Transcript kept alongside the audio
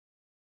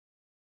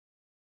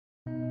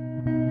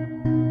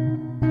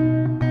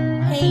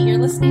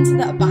listening to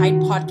the Abide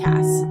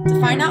podcast.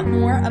 To find out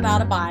more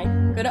about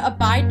Abide, go to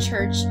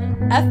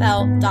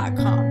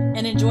abidechurchfl.com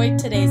and enjoy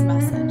today's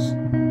message.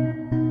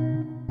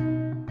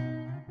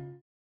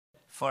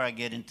 Before I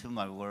get into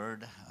my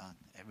word,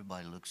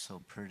 everybody looks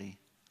so pretty.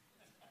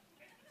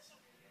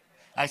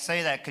 I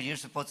say that because you're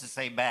supposed to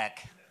say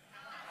back.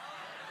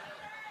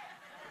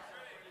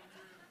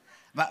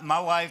 My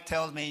wife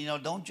tells me,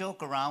 don't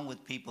joke around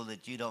with people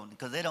that you don't,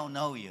 because they don't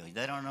know you.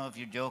 They don't know if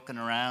you're joking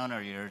around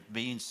or you're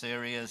being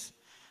serious.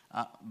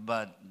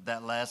 But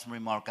that last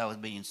remark, I was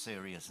being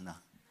serious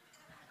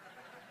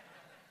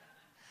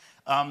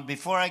now.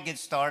 Before I get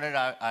started,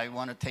 I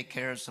want to take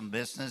care of some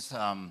business.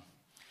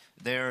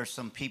 There are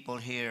some people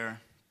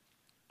here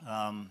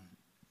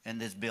in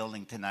this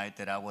building tonight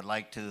that I would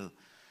like to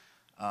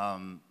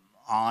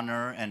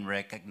honor and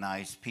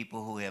recognize,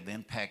 people who have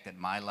impacted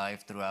my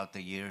life throughout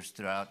the years,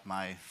 throughout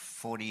my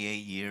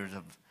 48 years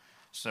of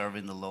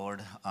serving the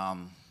Lord.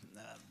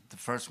 The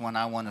first one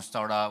I want to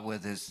start out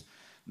with is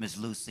Miss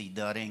Lucy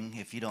Dudding.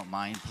 If you don't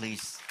mind,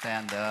 please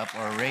stand up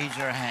or raise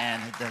your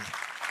hand.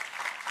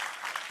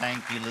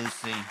 Thank you,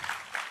 Lucy.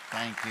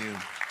 Thank you.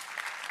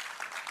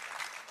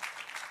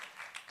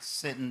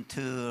 Sitting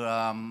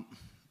to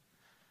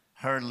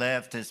her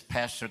left is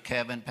Pastor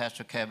Kevin.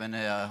 Pastor Kevin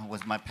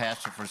was my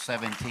pastor for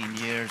 17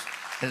 years.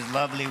 His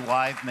lovely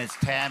wife, Miss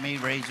Tammy.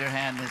 Raise your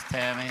hand, Miss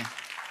Tammy.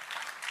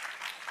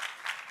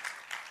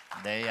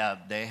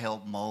 They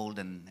helped mold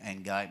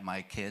and guide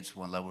my kids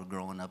while they were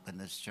growing up in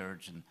this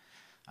church, and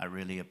I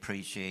really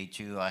appreciate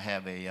you. I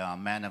have a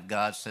man of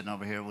God sitting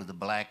over here with a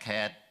black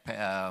hat,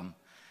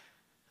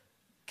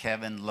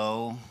 Kevin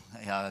Lowe.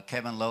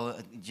 Kevin Lowe,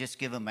 just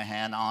give him a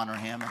hand, honor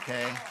him,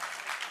 okay?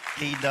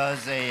 He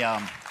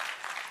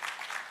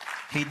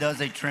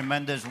does a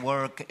tremendous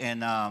work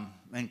in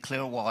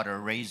Clearwater,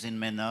 raising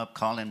men up,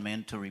 calling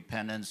men to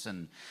repentance,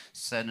 and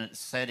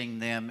setting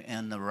them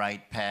in the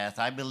right path.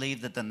 I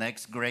believe that the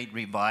next great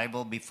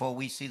revival, before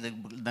we see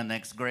the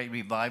next great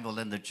revival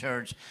in the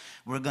church,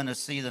 we're going to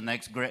see the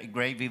next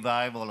great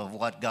revival of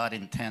what God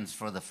intends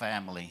for the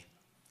family.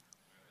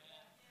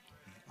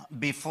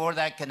 Before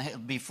that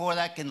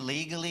can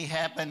legally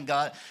happen,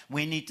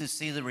 we need to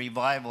see the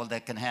revival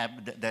that can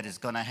happen, that is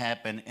going to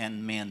happen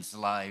in men's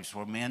lives,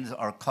 where men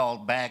are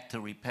called back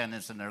to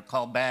repentance and they're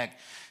called back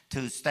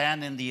to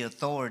stand in the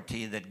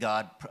authority that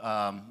God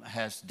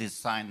has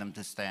designed them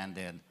to stand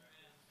in.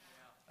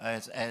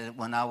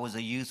 When I was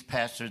a youth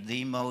pastor,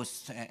 the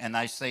most, and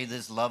I say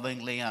this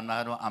lovingly,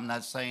 I'm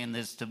not saying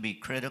this to be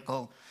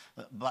critical.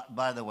 But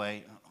by the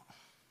way,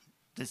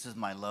 this is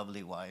my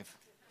lovely wife.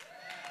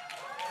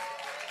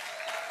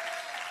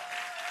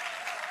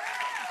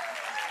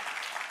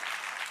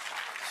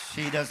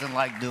 She doesn't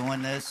like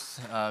doing this.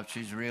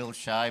 She's real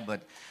shy,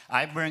 but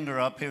I bring her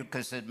up here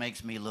because it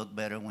makes me look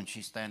better when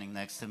she's standing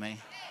next to me.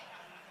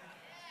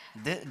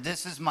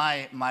 This is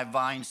my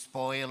vine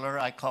spoiler.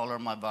 I call her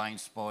my vine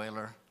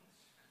spoiler.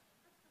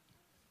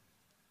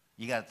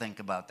 You got to think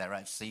about that,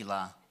 right?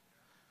 Selah.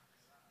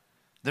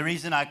 The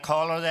reason I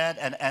call her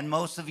that, and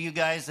most of you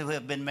guys who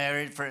have been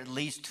married for at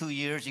least 2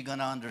 years, you're going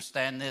to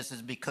understand this,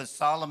 is because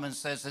Solomon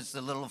says it's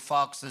the little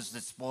foxes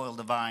that spoil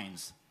the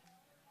vines.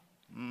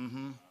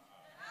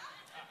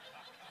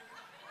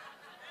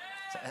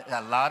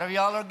 A lot of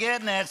y'all are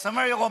getting that. Some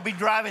of you are going to be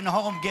driving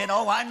home getting,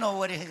 I know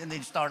what it is, and they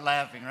start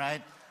laughing,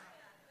 right?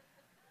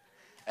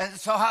 And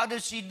so how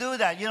does she do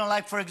that?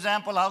 Like, for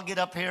example, I'll get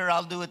up here,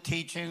 I'll do a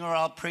teaching, or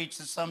I'll preach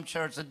to some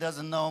church that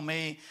doesn't know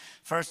me,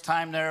 first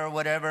time there or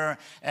whatever,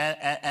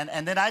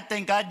 and then I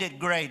think I did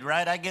great,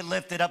 right? I get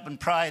lifted up in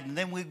pride, and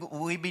then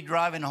we be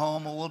driving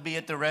home, or we'll be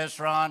at the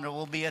restaurant, or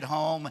we'll be at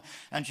home,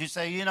 and she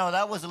say,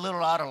 that was a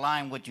little out of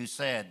line what you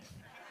said.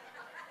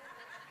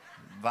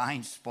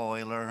 Vine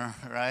spoiler,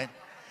 right?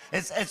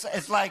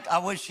 It's like, I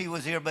wish he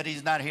was here, but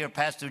he's not here,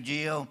 Pastor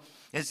Gio.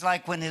 It's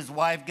like when his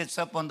wife gets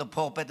up on the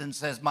pulpit and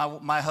says,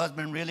 my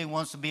husband really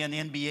wants to be an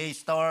NBA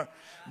star,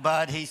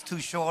 but he's too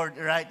short,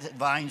 right?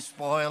 Vine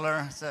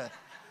spoiler. So,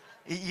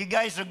 you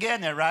guys are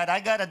getting it, right? I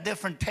got a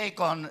different take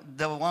on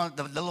the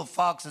little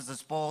foxes that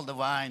spoil the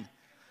vine.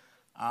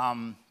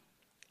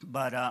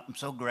 But I'm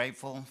so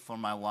grateful for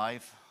my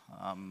wife.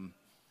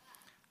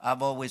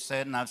 I've always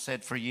said, and I've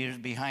said for years,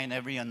 behind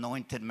every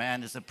anointed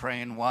man is a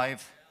praying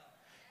wife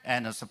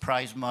and a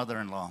surprise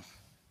mother-in-law.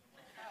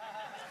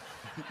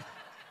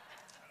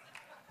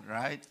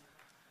 Right?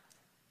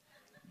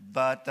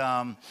 But,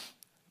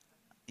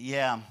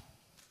 yeah,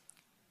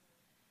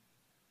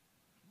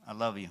 I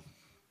love you.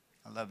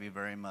 I love you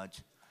very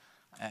much.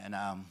 And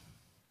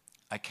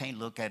I can't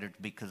look at it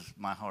because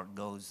my heart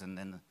goes, and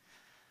then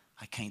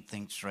I can't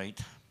think straight.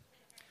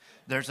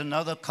 There's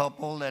another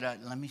couple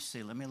that let me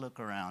look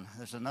around.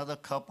 There's another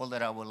couple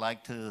that I would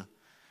like to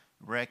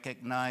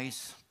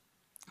recognize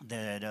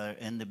that are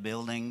in the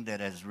building that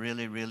has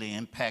really, really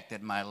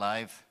impacted my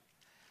life.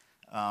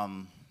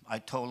 I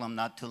told them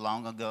not too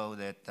long ago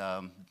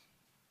that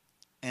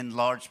in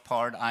large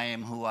part I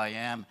am who I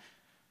am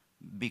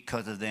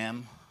because of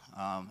them.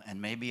 And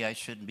maybe I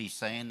shouldn't be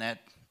saying that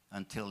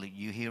until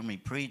you hear me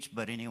preach,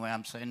 but anyway,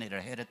 I'm saying it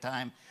ahead of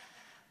time.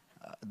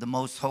 the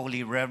most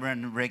holy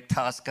Reverend Rick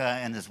Tosca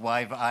and his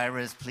wife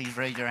Iris. Please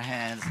raise your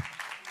hands.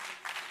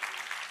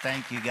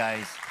 Thank you,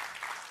 guys.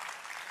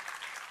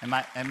 Am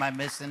I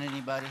missing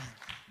anybody?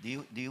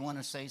 Do you want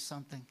to say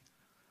something?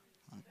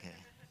 Okay.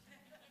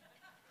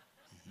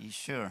 You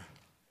sure?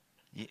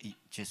 You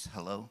just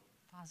hello?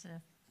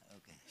 Positive.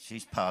 Okay.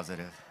 She's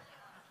positive.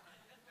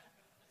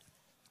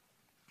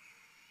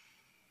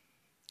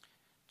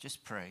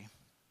 Just pray.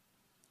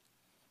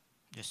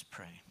 Just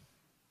pray.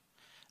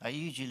 I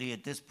usually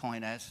at this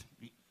point ask,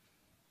 you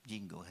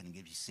can go ahead and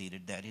get you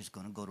seated. Daddy's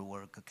going to go to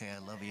work. Okay, I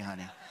love you,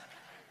 honey.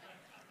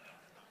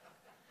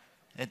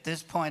 At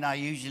this point, I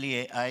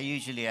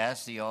usually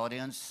ask the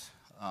audience,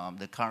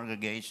 the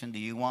congregation, do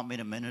you want me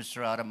to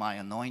minister out of my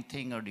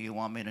anointing or do you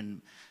want me to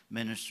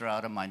minister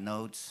out of my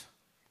notes?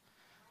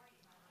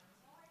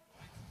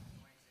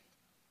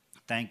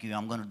 Thank you.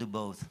 I'm going to do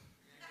both.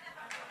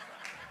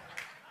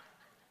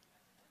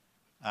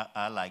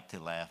 I like to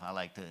laugh.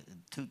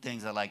 Two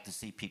things I like to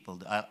see people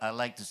do. I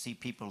like to see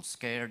people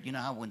scared. You know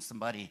how when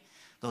somebody,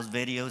 those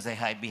videos, they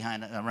hide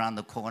behind, around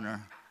the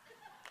corner?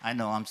 I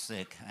know I'm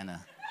sick. I know.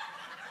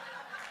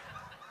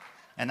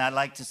 And I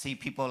like to see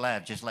people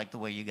laugh, just like the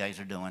way you guys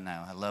are doing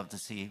now. I love to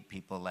see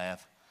people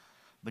laugh.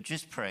 But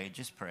just pray,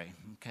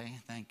 okay?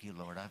 Thank you,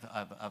 Lord.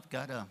 I've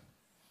got a,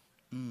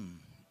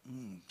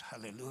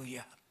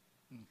 hallelujah.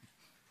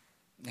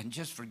 And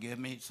just forgive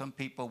me. Some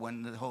people,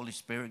 when the Holy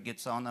Spirit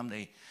gets on them,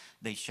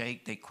 they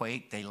shake, they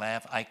quake, they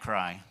laugh. I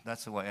cry.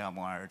 That's the way I'm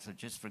wired, so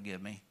just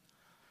forgive me.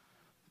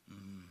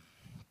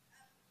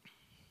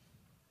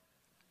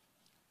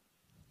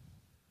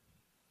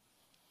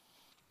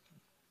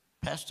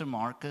 Pastor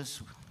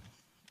Marcus,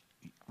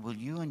 will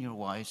you and your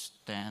wife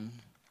stand?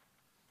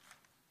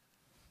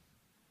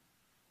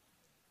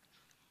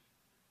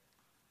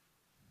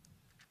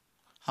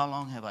 How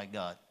long have I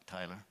got,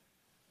 Tyler?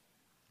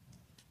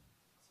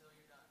 Until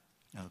you're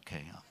done.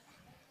 Okay.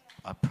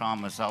 I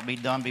promise I'll be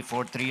done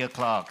before 3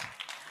 o'clock.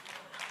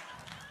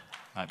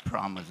 I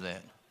promise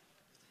that.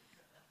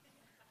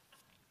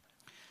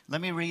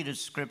 Let me read a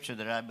scripture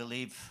that I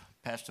believe,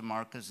 Pastor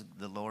Marcus,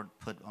 the Lord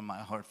put on my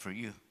heart for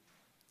you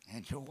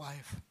and your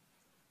wife.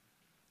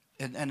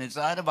 And it's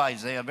out of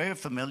Isaiah, a very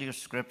familiar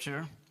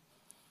scripture,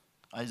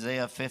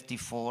 Isaiah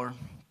 54.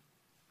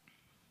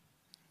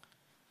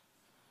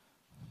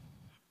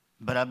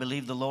 But I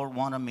believe the Lord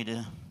wanted me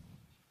to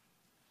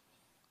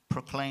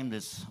proclaim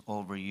this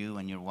over you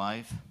and your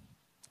wife.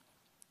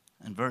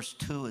 In verse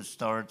 2, it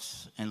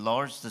starts,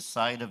 enlarge the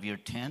side of your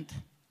tent,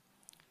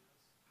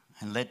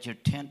 and let your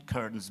tent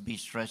curtains be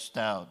stretched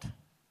out.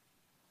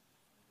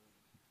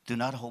 Do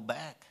not hold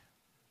back.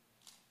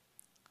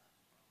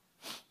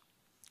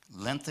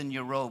 Lengthen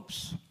your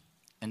ropes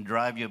and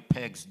drive your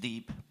pegs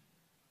deep.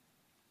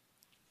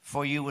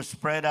 For you will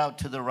spread out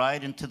to the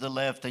right and to the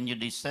left, and your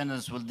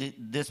descendants will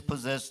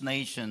dispossess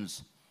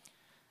nations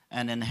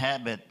and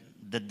inhabit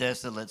the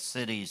desolate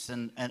cities.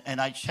 And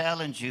I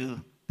challenge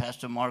you,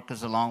 Pastor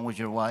Marcus, along with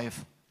your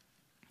wife,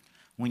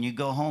 when you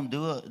go home,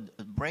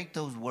 break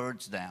those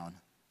words down.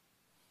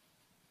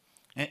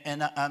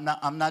 And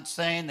I'm not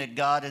saying that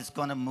God is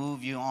going to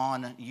move you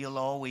on. You'll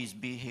always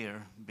be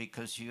here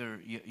because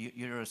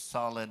you're a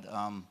solid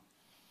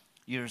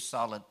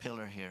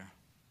pillar here.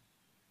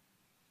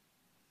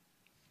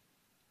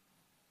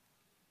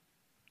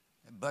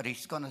 But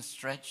He's going to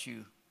stretch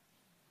you.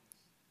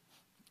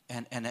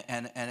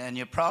 And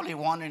you're probably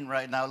wondering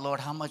right now, Lord,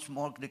 how much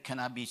more can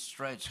I be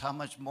stretched? How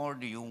much more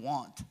do you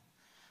want?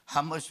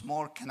 How much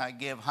more can I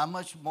give? How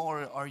much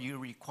more are you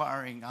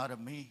requiring out of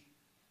me?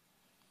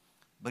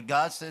 But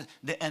God says,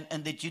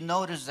 and did you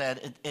notice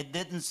that? It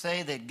didn't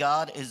say that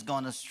God is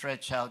going to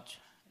stretch out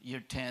your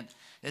tent.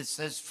 It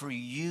says for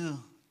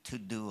you to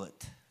do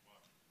it.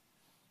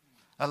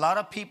 A lot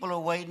of people are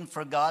waiting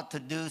for God to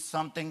do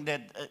something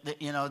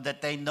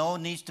that they know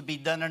needs to be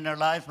done in their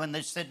life when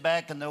they sit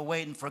back and they're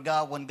waiting for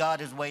God when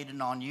God is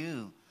waiting on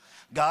you.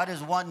 God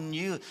is wanting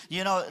you.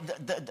 You know,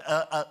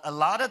 a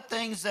lot of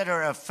things that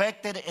are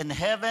affected in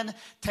heaven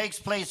takes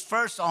place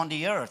first on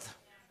the earth.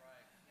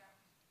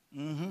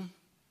 Mm-hmm.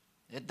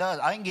 It does.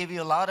 I can give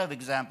you a lot of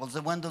examples.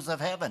 The windows of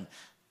heaven.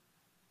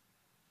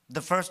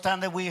 The first time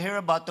that we hear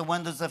about the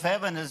windows of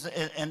heaven is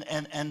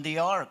in the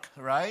ark,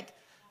 right?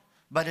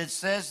 But it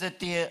says that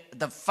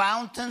the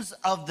fountains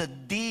of the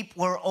deep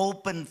were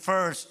opened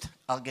first.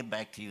 I'll get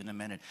back to you in a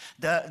minute.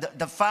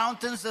 The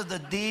fountains of the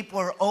deep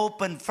were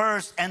opened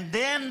first, and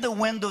then the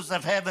windows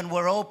of heaven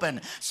were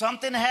opened.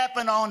 Something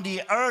happened on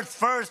the earth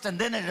first, and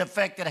then it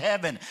affected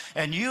heaven.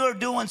 And you are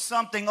doing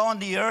something on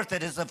the earth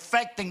that is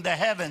affecting the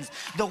heavens.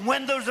 The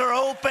windows are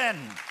open,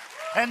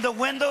 and the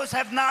windows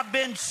have not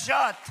been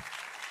shut.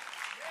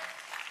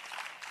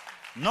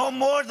 No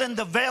more than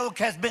the veil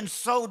has been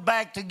sewed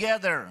back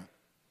together.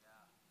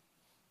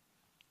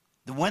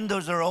 The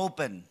windows are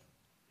open.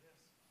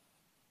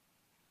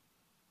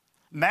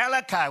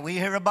 Malachi, we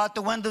hear about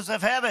the windows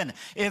of heaven.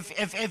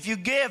 If you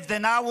give,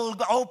 then I will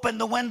open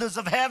the windows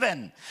of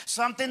heaven.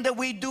 Something that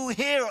we do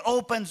here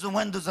opens the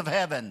windows of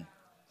heaven.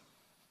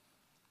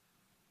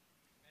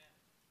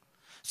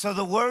 So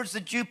the words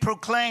that you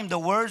proclaim, the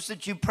words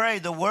that you pray,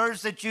 the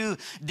words that you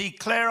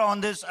declare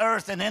on this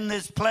earth and in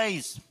this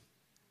place,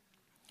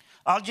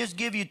 I'll just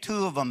give you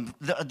two of them.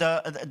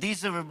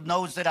 These are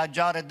notes that I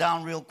jotted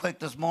down real quick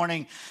this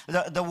morning.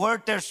 The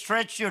word there,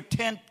 stretch your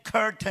tent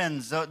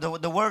curtains.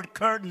 The word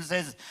curtains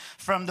is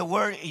from the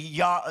word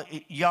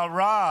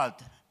yarad.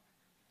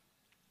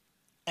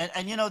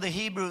 And you know, the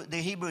Hebrew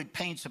it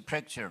paints a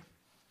picture.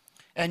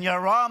 And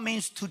yara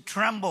means to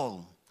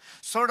tremble.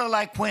 Sort of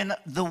like when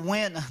the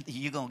wind,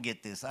 you're going to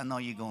get this. I know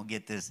you're going to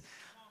get this.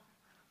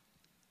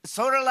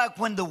 Sort of like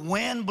when the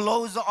wind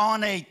blows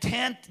on a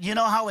tent, you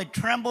know how it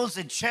trembles,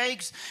 it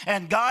shakes,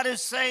 and God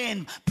is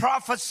saying,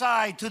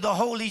 prophesy to the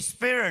Holy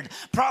Spirit,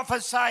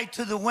 prophesy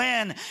to the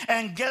wind,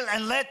 and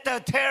let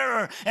the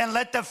terror and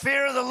let the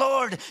fear of the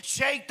Lord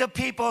shake the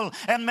people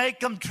and make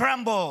them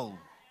tremble.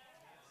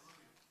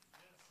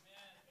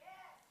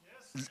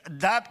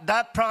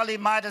 That probably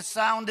might have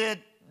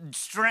sounded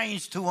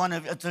strange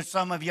to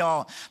some of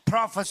y'all.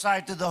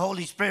 Prophesy to the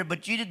Holy Spirit.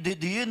 But do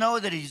you know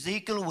that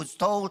Ezekiel was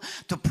told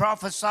to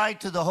prophesy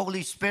to the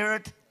Holy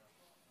Spirit?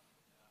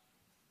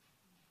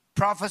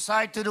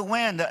 Prophesy to the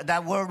wind.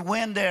 That word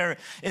wind there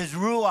is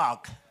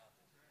ruach.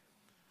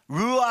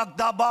 Ruach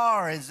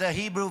dabar is the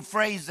Hebrew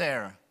phrase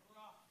there.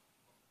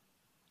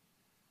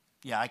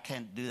 Yeah, I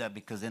can't do that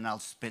because then I'll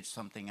spit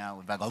something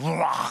out if I go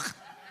ruach.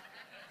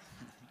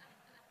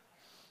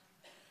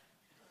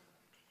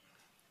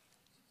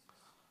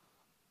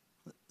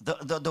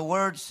 The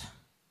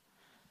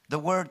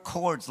word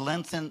cords,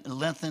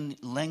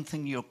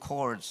 lengthen your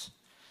cords.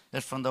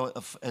 It's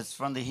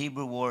from the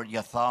Hebrew word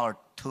yathar,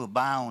 to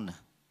abound,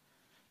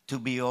 to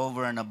be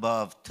over and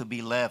above, to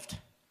be left,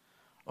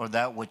 or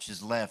that which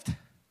is left.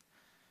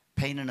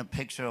 Painting a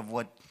picture of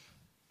what,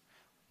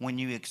 when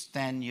you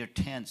extend your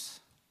tents.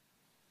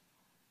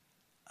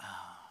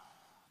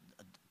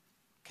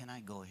 Can I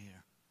go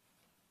here?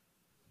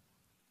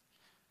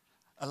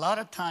 A lot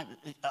of times,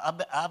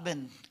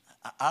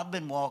 I've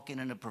been walking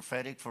in the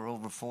prophetic for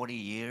over 40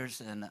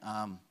 years, and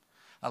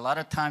a lot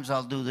of times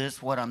I'll do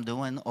this, what I'm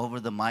doing over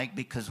the mic,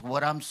 because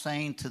what I'm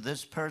saying to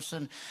this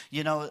person,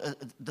 you know,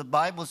 the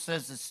Bible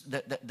says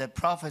that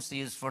prophecy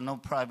is for no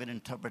private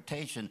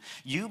interpretation.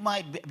 You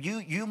might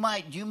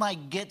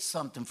get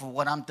something for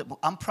what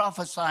I'm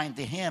prophesying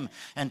to him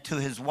and to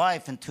his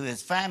wife and to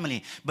his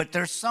family, but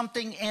there's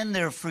something in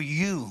there for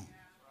you.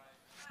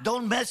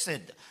 Don't miss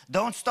it.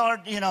 Don't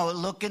start,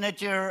 looking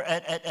at your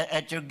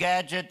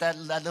gadget, that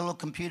little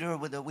computer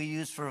that we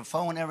use for a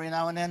phone every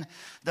now and then.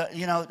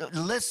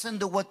 Listen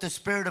to what the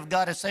Spirit of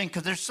God is saying,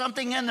 because there's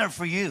something in there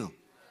for you.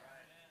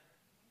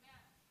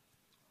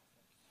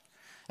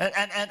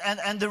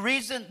 And the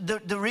reason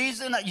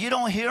that you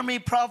don't hear me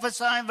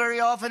prophesying very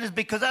often is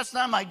because that's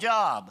not my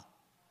job.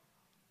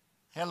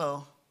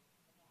 Hello.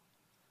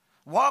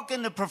 Walk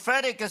in the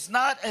prophetic, it's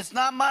not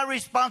my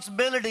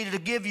responsibility to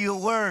give you a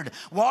word.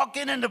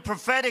 Walking in the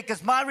prophetic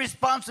is my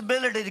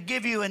responsibility to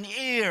give you an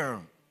ear.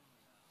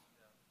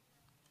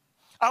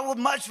 I would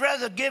much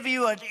rather give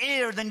you an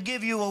ear than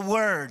give you a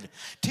word.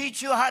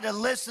 Teach you how to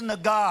listen to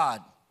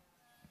God.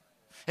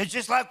 It's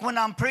just like when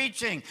I'm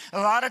preaching. A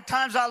lot of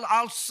times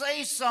I'll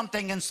say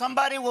something and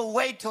somebody will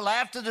wait till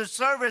after the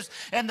service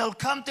and they'll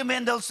come to me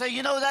and they'll say,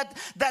 you know,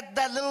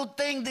 that little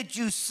thing that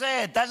you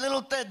said, that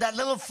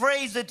little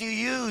phrase that you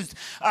used,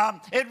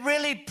 it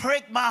really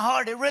pricked my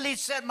heart. It really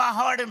set my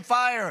heart in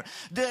fire.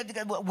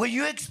 Will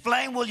you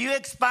explain? Will you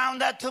expound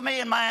that to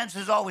me? And my answer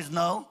is always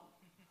no.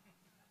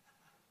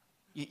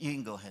 You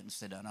can go ahead and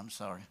sit down. I'm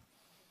sorry.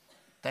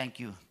 Thank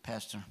you,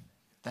 Pastor.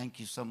 Thank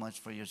you so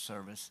much for your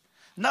service.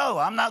 No,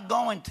 I'm not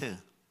going to.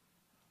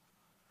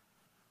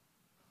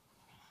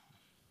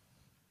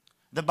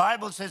 The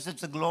Bible says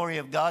it's the glory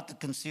of God to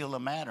conceal a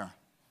matter.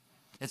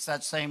 It's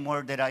that same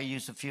word that I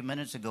used a few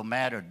minutes ago,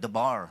 matter,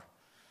 dabar,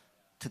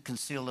 to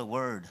conceal a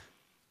word.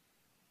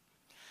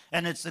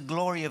 And it's the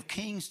glory of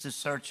kings to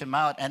search him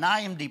out. And I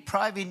am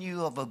depriving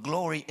you of a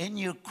glory in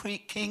your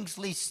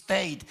kingly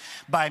state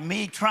by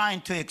me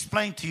trying to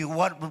explain to you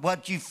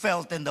what you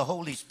felt in the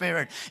Holy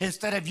Spirit.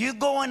 Instead of you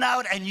going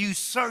out and you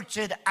search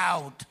it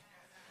out,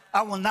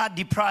 I will not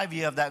deprive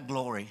you of that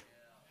glory.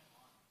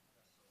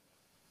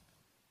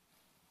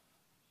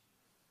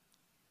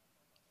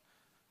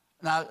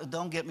 Now,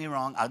 don't get me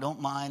wrong. I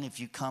don't mind if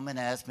you come and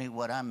ask me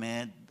what I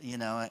meant,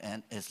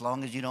 and as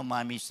long as you don't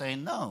mind me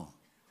saying no.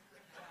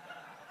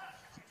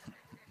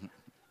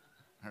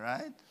 All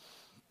right?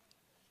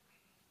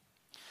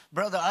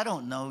 Brother, I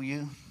don't know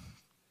you.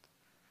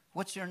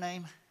 What's your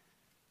name?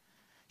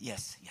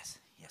 Yes.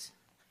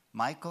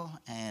 Michael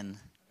and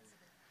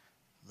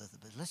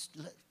Elizabeth. Let's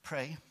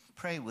pray.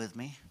 Pray with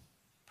me.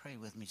 Pray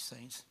with me,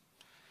 saints.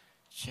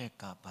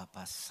 Sheka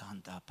papa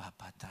santa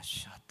papa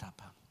tashata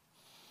papa.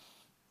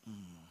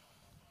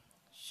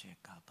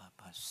 Sheka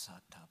papa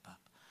sata papa.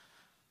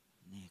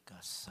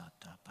 Nika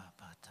sata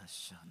papa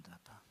tashanda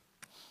papa.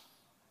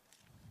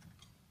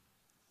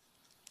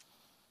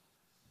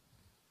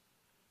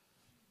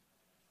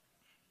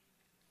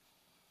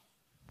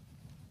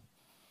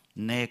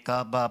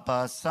 Neka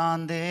baba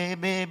sande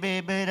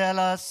bebe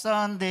berala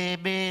sande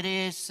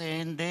bere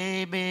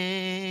sende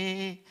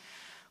be.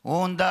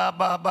 Unda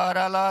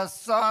babarala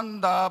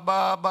sanda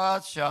baba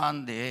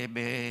shande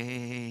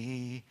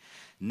be.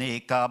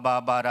 Nika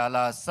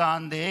babarala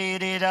sande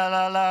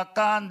la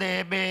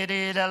kande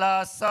bere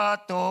la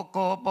sato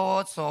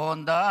kobo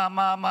sonda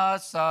mama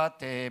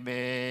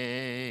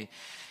satebe.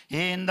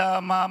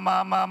 Inda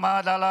mama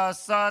mama la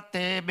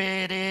sate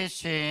bere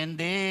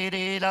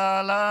shende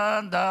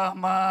la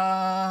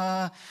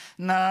ma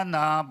na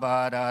na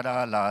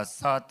barara la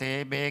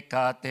sate be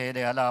kate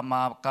la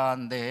ma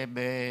kande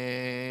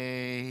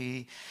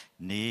be.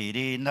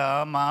 Niri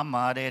na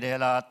mama re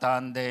la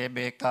tande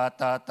be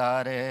kata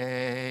tare.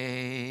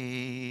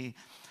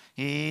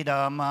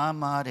 Ira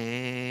mama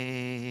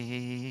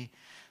re.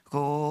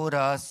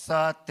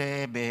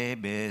 Kurasate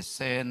bebe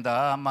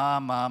senda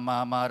mama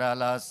mama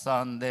la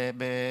sande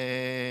be.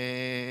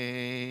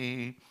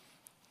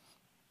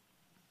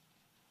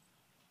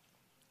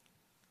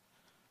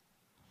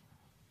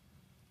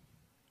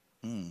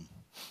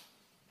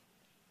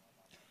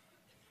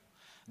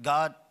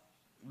 God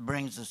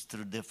brings us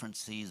through different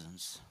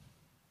seasons.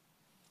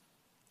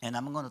 And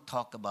I'm going to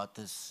talk about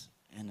this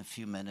in a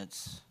few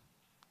minutes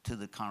to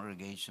the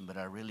congregation, but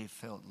I really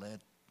felt led.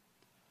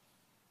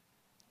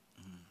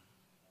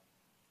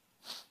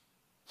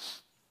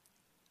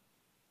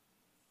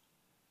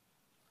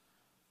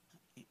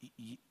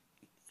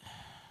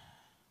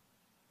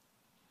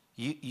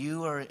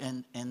 You are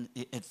in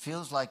it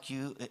feels like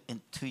you,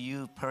 to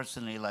you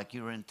personally, like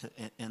you're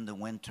in the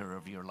winter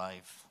of your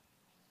life.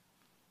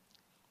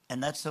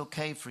 And that's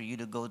okay for you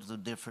to go through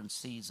different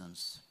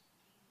seasons.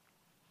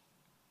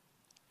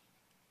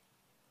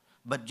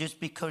 But just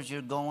because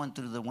you're going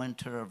through the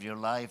winter of your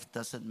life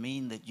doesn't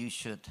mean that you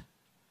should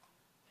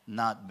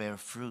not bear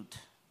fruit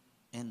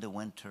in the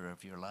winter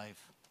of your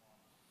life.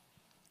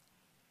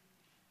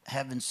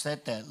 Having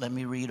said that, let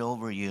me read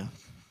over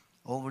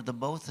the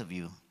both of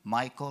you,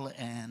 Michael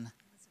and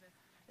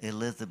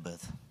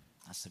Elizabeth.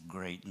 That's a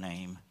great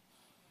name.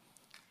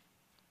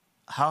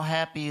 How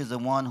happy is the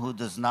one who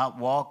does not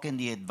walk in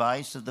the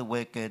advice of the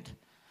wicked,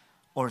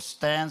 or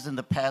stands in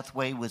the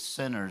pathway with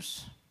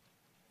sinners,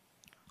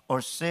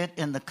 or sit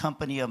in the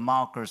company of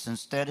mockers.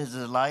 Instead, his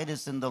delight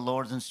is in the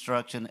Lord's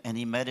instruction, and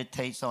he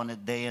meditates on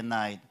it day and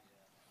night.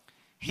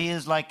 He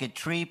is like a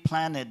tree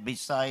planted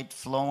beside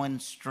flowing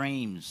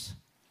streams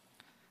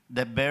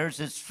that bears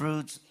its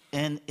fruits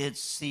in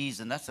its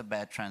season. That's a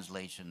bad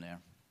translation there,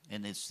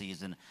 in its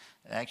season.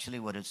 Actually,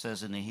 what it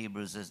says in the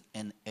Hebrews is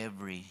in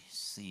every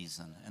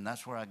season. And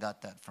that's where I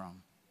got that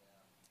from.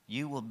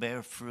 You will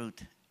bear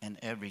fruit in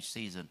every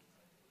season.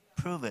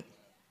 Prove it.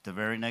 The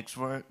very next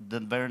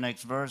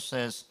verse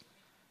says,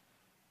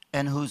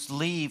 and whose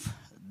leaf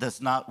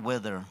does not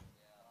wither.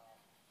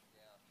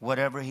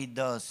 Whatever he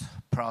does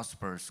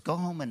prospers. Go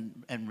home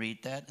and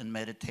read that and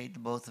meditate,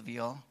 both of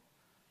y'all.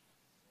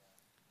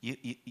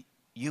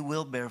 You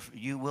will bear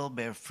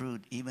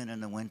fruit even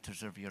in the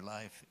winters of your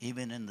life.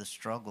 Even in the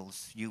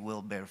struggles, you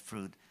will bear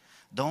fruit.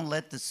 Don't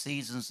let the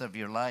seasons of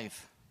your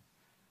life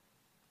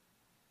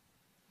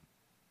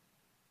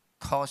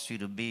cause you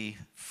to be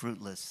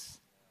fruitless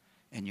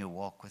in your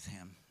walk with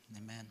him.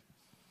 Amen.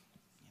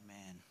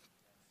 Amen.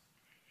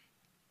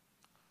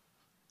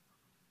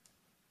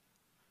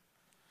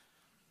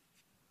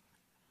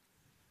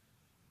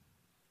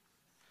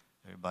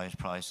 Everybody's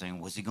probably saying,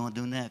 what's he going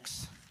to do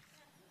next?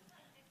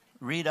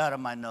 Read out of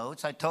my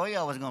notes. I told you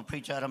I was going to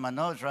preach out of my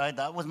notes, right?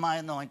 That was my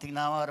anointing,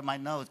 now out of my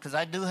notes. Because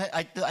I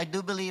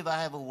do believe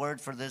I have a word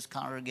for this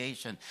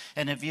congregation.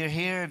 And if you're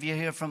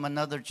here from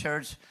another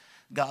church,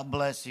 God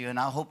bless you. And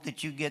I hope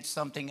that you get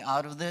something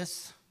out of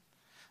this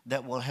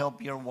that will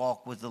help your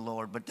walk with the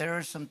Lord. But there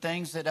are some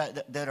things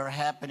that are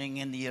happening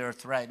in the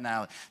earth right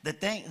now. The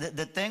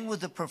thing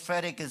with the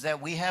prophetic is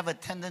that we have a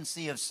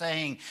tendency of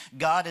saying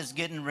God is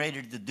getting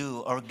ready to do,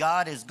 or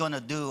God is going to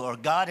do, or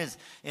God is,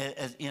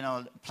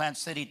 Plant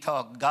City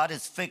talk, God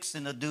is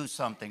fixing to do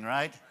something,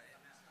 right?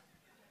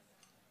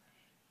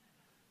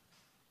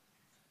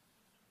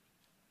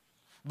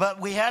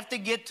 But we have to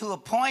get to a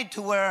point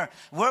to where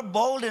we're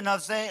bold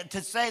enough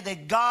to say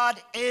that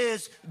God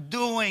is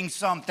doing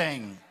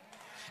something.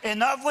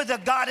 Enough with the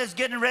God is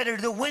getting ready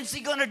to do. When's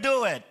he going to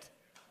do it?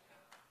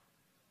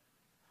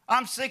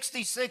 I'm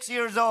 66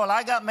 years old.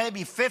 I got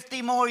maybe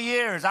 50 more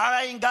years.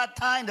 I ain't got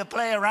time to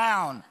play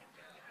around.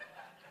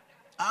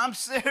 I'm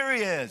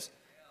serious.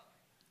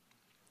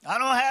 I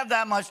don't have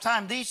that much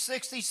time. These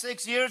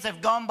 66 years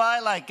have gone by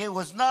like it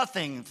was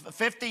nothing.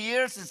 50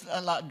 years is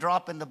a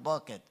drop in the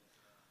bucket.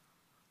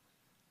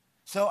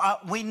 So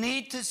we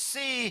need to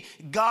see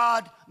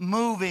God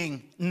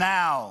moving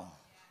now.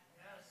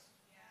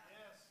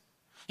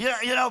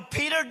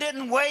 Peter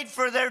didn't wait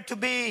for there to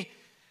be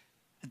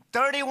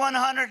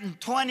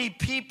 3,120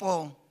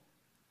 people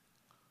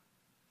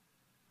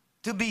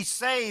to be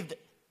saved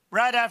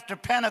right after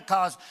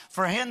Pentecost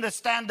for him to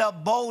stand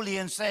up boldly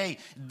and say,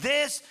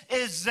 this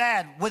is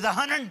that. With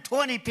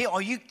 120 people,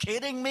 are you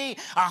kidding me?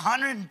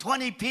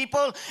 120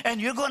 people,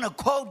 and you're going to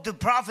quote the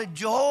prophet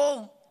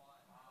Joel?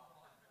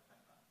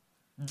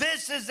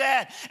 This is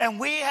that. And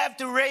we have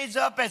to raise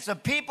up as a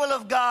people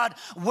of God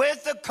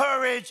with the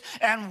courage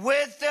and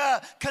with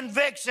the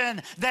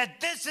conviction that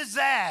this is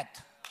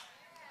that.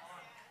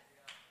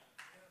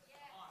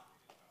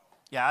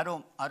 Yeah,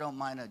 I don't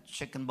mind a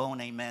chicken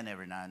bone amen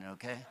every now and then,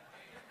 okay?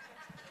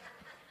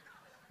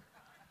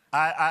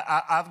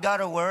 I've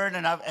got a word,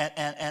 and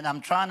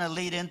I'm trying to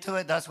lead into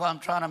it. That's why I'm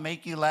trying to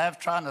make you laugh,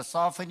 trying to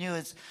soften you.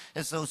 It's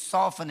those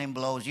softening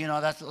blows. You know,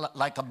 that's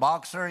like a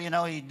boxer. You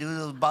know, you do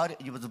those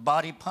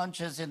body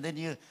punches, and then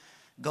you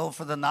go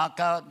for the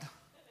knockout.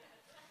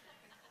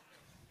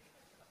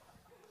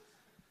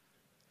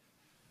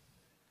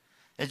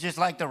 It's just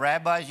like the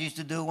rabbis used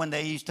to do when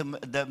they used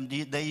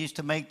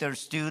to make their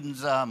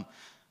students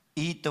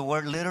eat the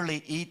word,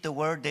 literally eat the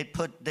word. They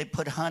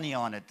put honey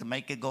on it to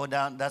make it go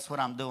down. That's what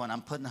I'm doing.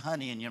 I'm putting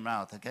honey in your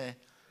mouth, okay?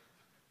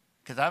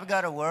 Because I've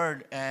got a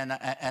word and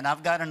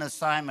I've got an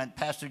assignment.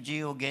 Pastor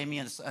Gio gave me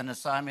an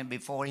assignment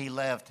before he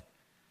left.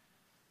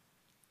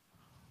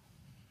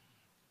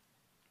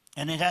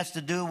 And it has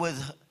to do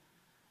with,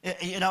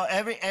 you know,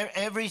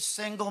 every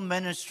single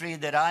ministry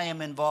that I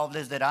am involved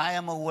in, that I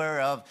am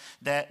aware of,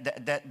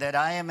 that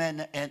I am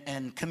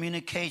in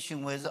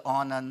communication with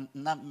on a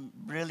not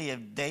really a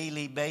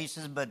daily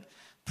basis, but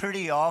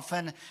pretty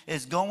often,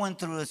 is going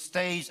through a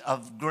stage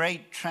of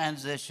great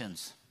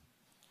transitions.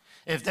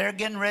 If they're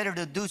getting ready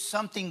to do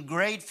something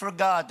great for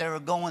God, they're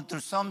going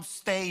through some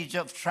stage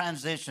of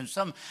transition.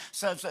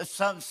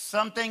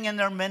 Something in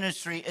their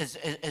ministry is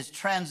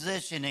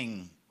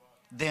transitioning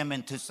them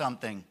into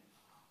something.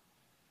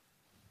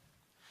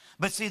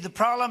 But see, the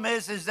problem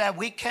is that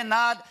we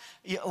cannot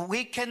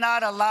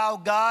allow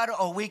God,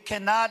 or we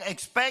cannot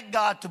expect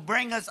God to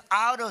bring us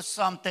out of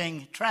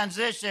something,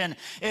 transition,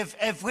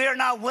 if we're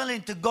not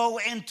willing to go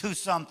into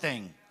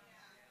something.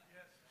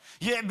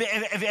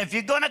 If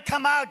you're going to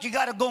come out, you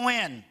got to go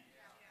in.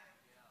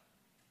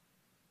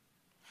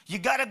 You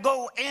got to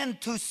go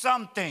into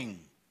something.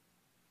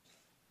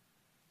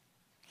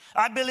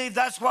 I believe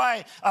that's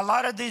why a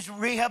lot of these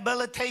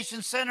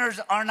rehabilitation centers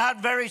are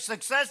not very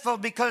successful,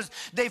 because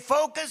they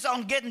focus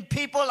on getting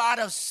people out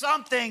of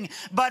something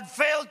but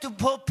fail to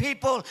put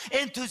people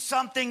into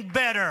something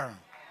better.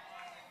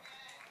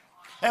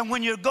 And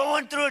when you're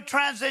going through a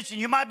transition,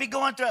 you might be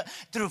going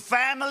through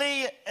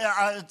family,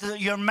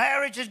 your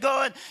marriage is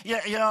going. You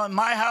know, in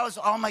my house,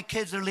 all my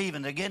kids are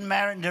leaving. They're getting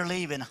married and they're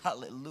leaving.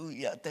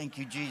 Hallelujah. Thank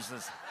you,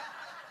 Jesus.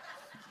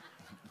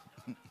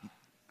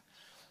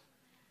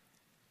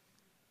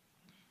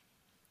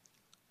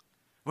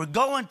 We're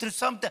going through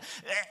something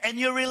in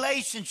your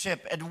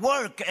relationship, at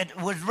work,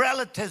 with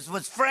relatives,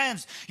 with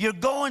friends. You're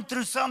going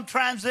through some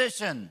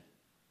transition.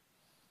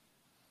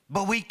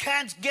 But we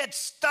can't get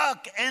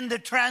stuck in the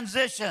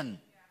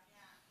transition.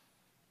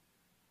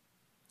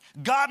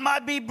 God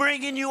might be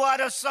bringing you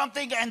out of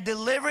something and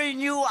delivering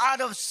you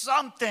out of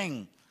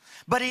something,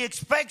 but He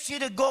expects you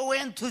to go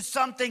into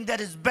something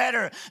that is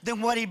better than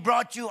what He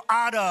brought you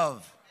out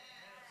of.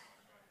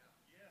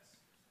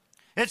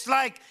 It's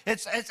like the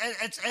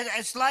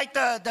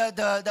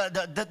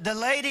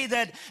lady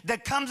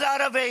that comes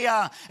out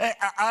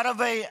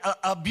of a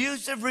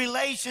abusive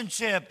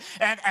relationship,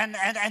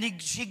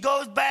 and she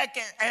goes back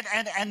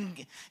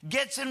and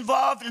gets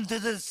involved into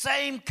the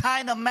same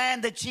kind of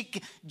man that she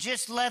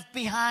just left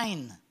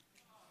behind.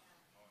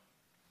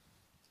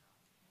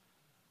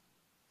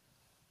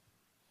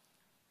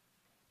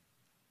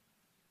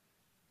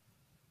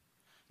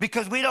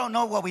 Because we don't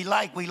know what we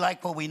like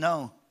what we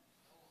know.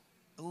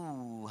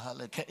 Ooh,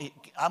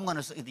 I'm going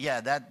to say,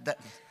 yeah, that.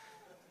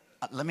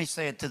 Let me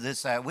say it to this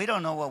side. We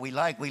don't know what we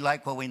like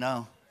what we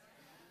know.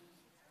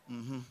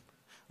 You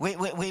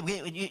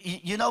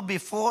know,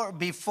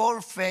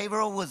 before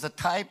Pharaoh was a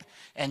type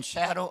and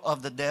shadow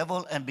of the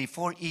devil, and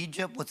before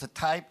Egypt was a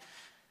type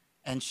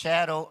and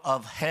shadow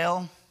of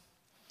hell,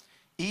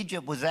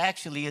 Egypt was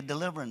actually a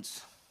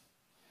deliverance.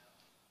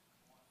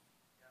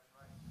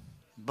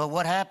 But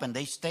what happened?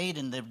 They stayed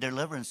in their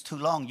deliverance too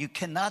long. You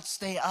cannot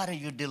stay out of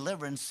your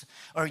deliverance,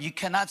 or you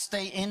cannot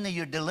stay in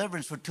your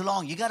deliverance for too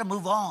long. You got to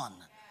move on.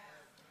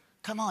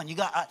 Come on,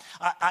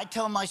 I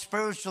tell my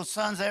spiritual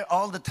sons there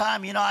all the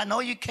time, you know, I know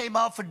you came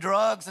off of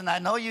drugs, and I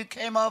know you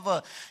came off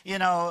of,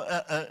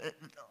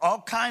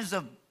 all kinds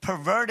of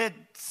perverted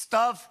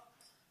stuff.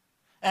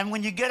 And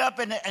when you get up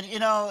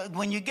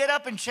when you get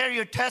up and share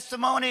your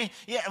testimony,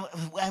 yeah,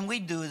 and we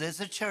do this.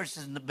 The church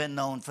has been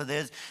known for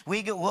this.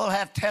 We'll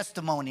have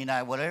testimony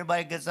night where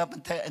everybody gets up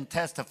and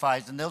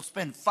testifies, and they'll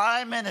spend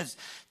 5 minutes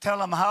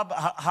telling them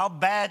how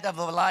bad of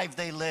a life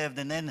they lived,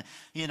 and then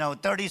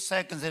 30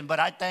 seconds in. But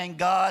I thank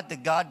God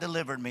that God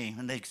delivered me,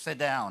 and they sit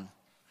down.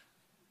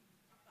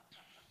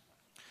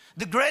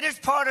 The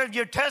greatest part of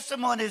your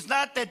testimony is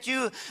not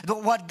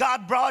what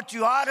God brought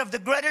you out of. The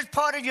greatest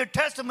part of your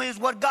testimony is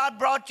what God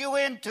brought you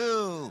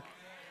into.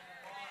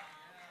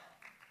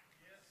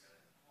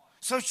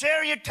 So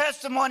share your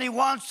testimony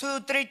 1, 2,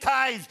 3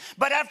 times.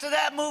 But after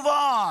that, move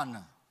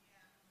on.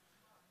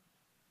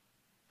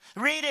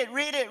 Read it.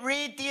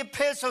 Read the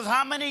epistles.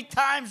 How many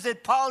times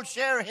did Paul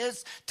share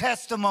his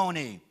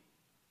testimony?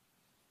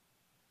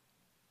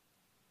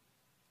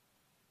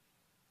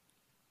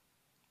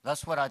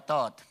 That's what I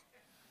thought.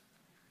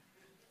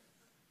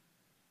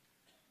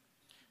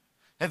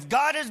 If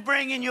God is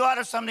bringing you out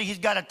of something, he's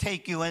got to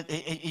take you in.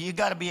 You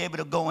got to be able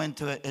to go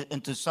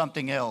into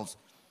something else.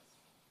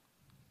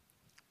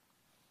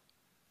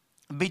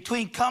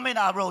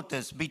 I wrote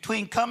this,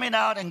 between coming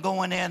out and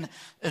going in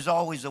is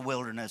always a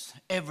wilderness,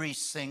 every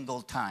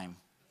single time.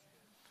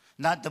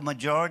 Not the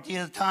majority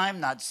of the time,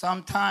 not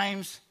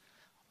sometimes,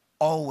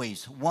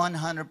 always,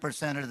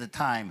 100% of the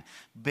time.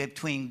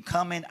 Between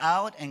coming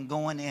out and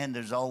going in,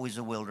 there's always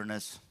a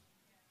wilderness.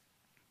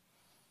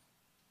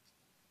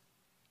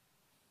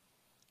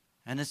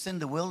 And it's in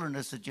the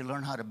wilderness that you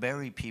learn how to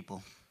bury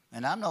people.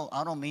 And I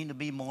don't mean to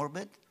be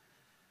morbid,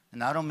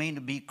 and I don't mean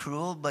to be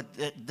cruel, but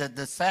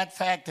the sad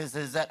fact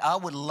is that I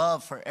would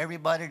love for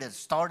everybody that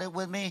started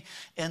with me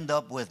end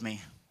up with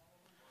me.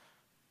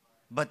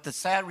 But the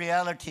sad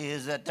reality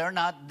is that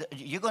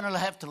you're going to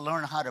have to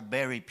learn how to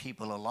bury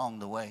people along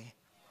the way.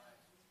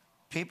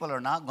 People are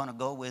not going to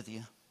go with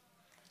you.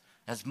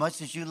 As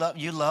much as you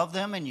love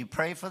them and you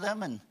pray for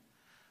them and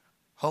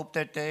hope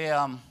that they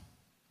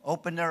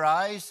open their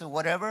eyes or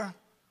whatever.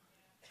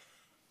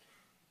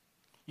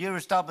 You ever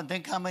stop and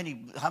think how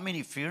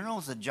many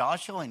funerals that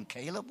Joshua and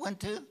Caleb went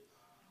to?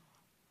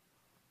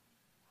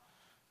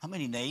 How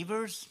many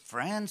neighbors,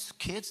 friends,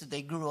 kids that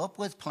they grew up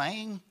with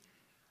playing,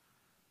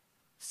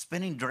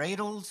 spinning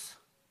dreidels?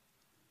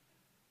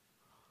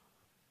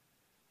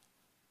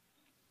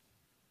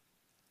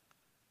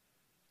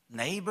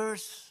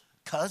 Neighbors,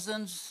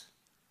 cousins,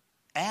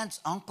 aunts,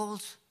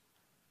 uncles.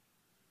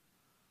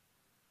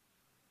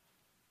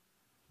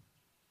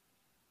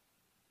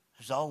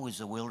 There's always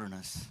a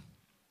wilderness.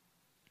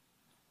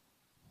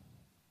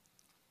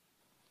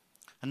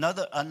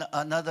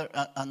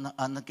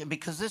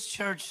 Because this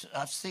church,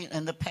 I've seen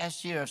in the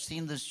past year, I've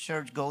seen this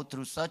church go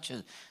through such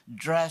a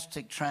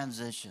drastic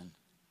transition.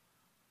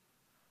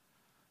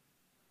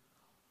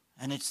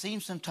 And it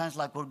seems sometimes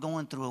like we're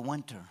going through a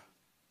winter.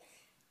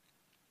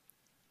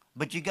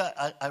 But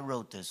I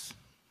wrote this.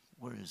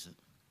 Where is it?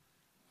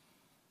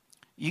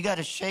 You got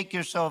to shake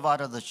yourself out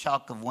of the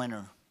shock of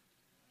winter.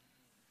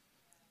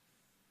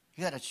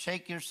 You got to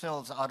shake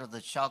yourselves out of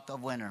the shock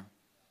of winter,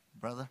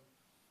 brother.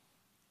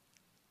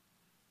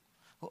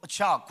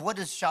 Shock. What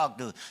does shock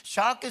do?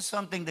 Shock is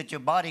something that your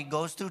body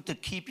goes through to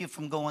keep you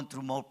from going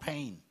through more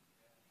pain.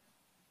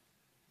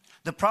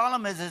 The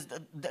problem is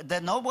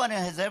that nobody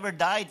has ever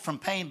died from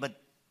pain,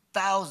 but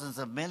thousands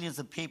of millions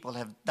of people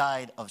have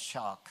died of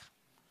shock.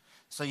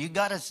 So you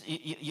go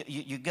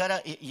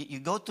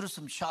through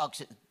some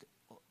shocks.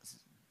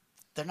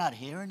 They're not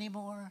here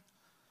anymore.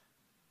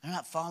 They're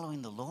not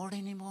following the Lord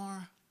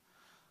anymore.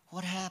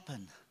 What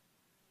happened?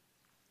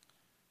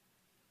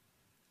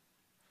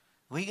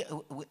 We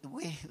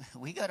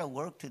got a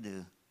work to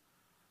do,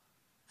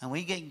 and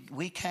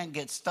we can't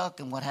get stuck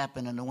in what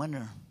happened in the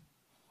winter.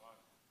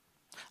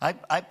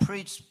 I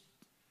preached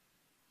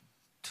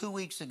 2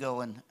 weeks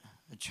ago in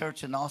a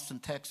church in Austin,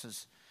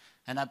 Texas,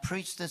 and I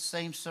preached this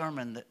same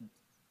sermon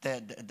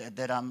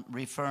that I'm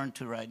referring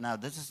to right now.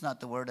 This is not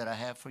the word that I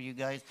have for you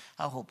guys.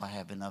 I hope I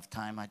have enough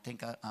time. I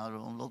think I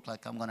don't look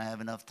like I'm going to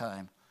have enough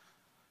time.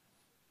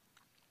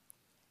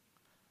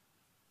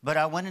 But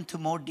I went into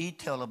more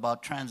detail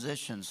about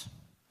transitions.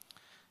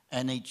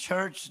 And a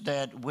church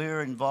that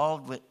we're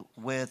involved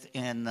with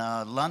in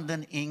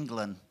London,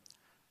 England,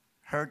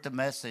 heard the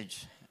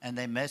message. And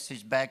they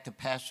messaged back to the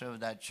pastor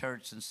of that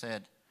church and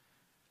said,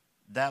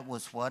 that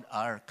was what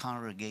our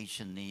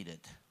congregation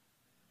needed.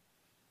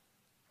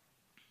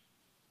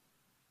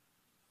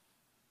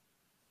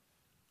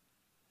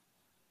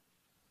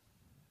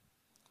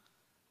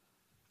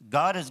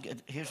 God is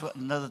good. Here's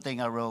another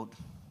thing I wrote.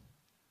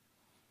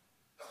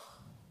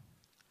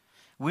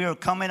 We are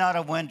coming out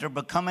of winter,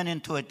 but coming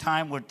into a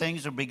time where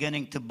things are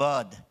beginning to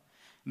bud.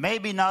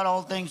 Maybe not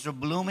all things are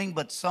blooming,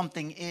 but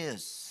something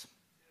is.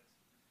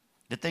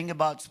 The thing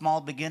about small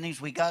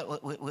beginnings, we got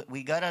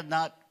to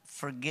not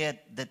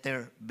forget that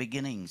they're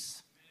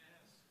beginnings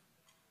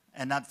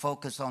and not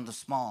focus on the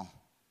small.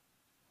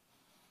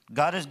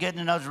 God is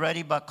getting us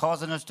ready by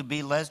causing us to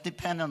be less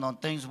dependent on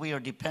things we are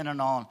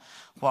dependent on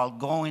while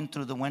going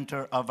through the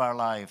winter of our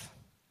life.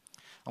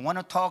 I want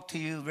to talk to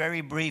you very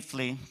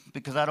briefly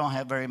because I don't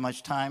have very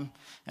much time,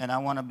 and I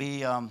want to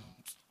be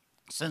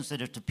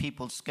sensitive to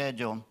people's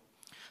schedule.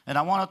 And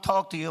I want to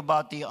talk to you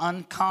about the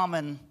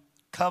uncommon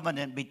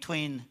covenant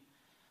between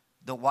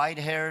the white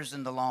hairs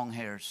and the long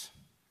hairs.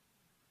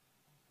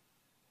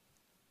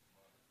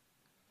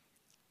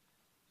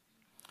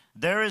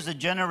 There is a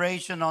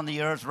generation on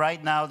the earth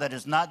right now that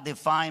is not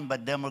defined by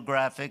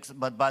demographics,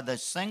 but by the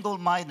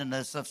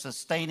single-mindedness of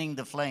sustaining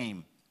the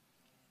flame.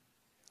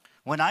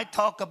 When I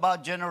talk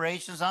about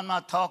generations, I'm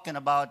not talking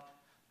about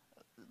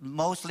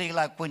mostly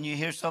like when you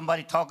hear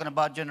somebody talking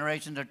about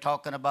generations, they're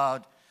talking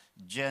about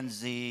Gen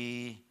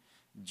Z,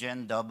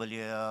 Gen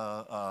W,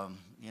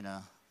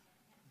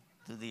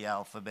 through the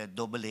alphabet,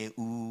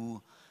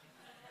 W.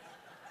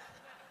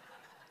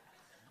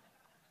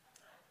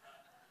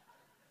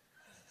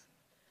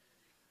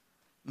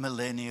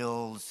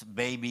 Millennials,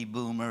 baby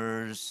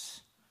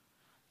boomers.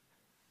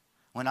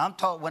 When I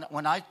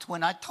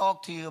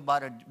talk to you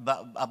about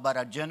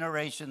a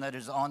generation that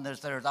is on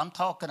this earth, I'm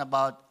talking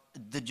about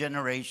the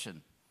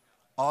generation,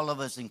 all of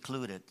us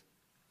included.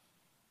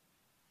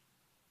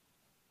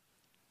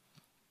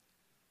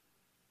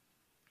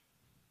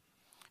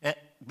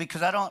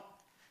 Because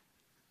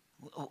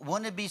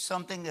wouldn't it be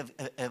something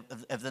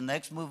if the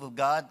next move of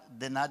God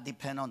did not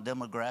depend on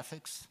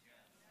demographics?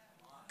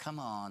 Come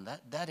on,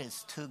 that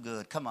is too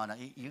good. Come on,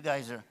 you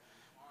guys are.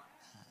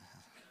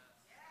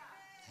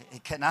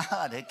 It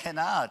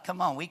cannot. Come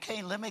on, we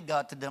can't limit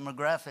God to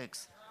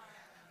demographics.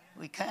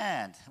 We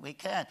can't.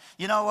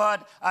 You know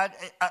what?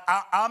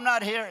 I'm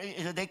not here.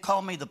 They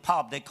call me the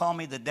pop. They call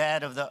me the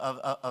dad of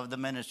the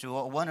ministry,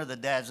 or one of the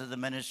dads of the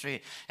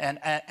ministry. And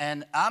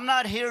I'm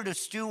not here to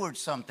steward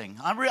something.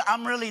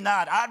 I'm really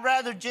not. I'd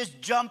rather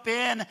just jump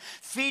in,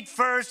 feet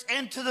first,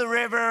 into the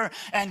river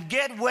and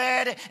get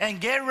wet and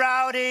get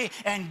rowdy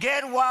and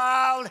get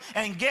wild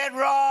and get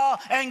raw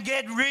and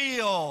get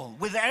real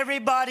with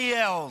everybody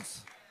else.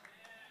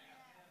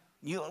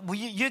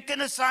 You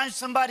can assign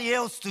somebody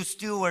else to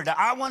steward.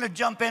 I want to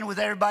jump in with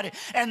everybody.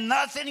 And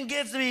nothing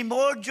gives me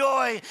more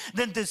joy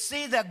than to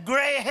see the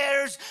gray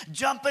hairs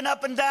jumping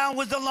up and down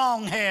with the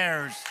long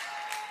hairs.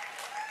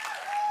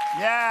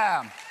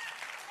 Yeah.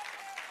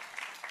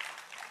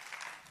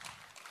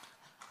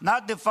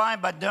 Not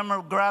defined by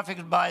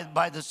demographics,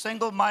 by the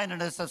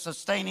single-mindedness of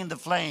sustaining the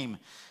flame.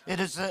 It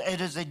is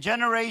a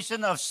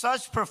generation of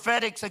such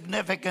prophetic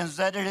significance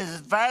that it is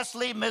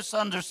vastly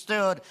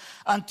misunderstood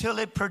until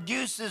it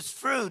produces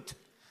fruit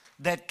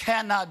that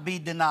cannot be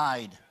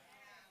denied.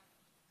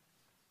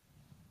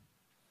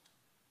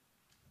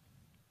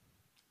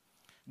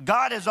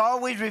 God has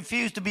always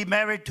refused to be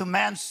married to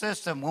man's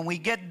system. When we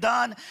get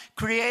done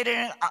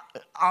creating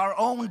our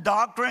own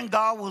doctrine,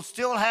 God will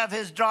still have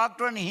his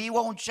doctrine. He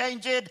won't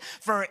change it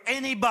for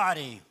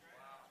anybody.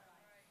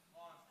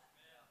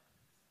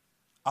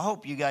 I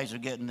hope you guys are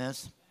getting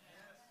this.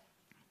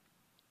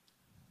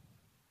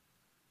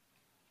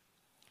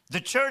 The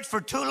church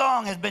for too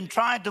long has been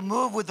trying to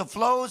move with the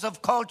flows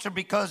of culture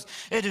because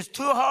it is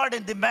too hard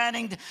and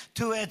demanding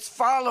to its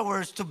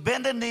followers to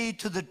bend the knee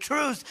to the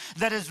truth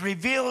that is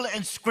revealed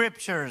in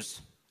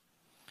scriptures.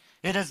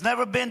 It has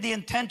never been the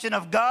intention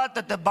of God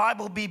that the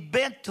Bible be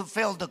bent to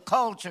fit the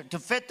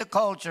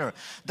culture.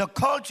 The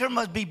culture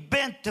must be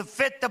bent to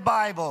fit the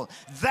Bible.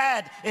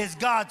 That is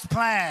God's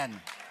plan.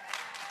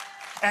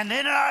 And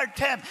in our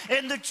attempt,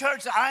 in the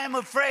church, I am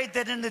afraid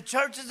that in the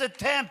church's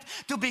attempt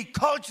to be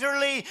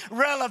culturally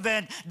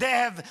relevant, they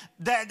have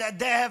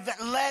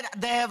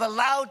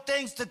allowed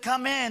things to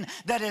come in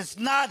that is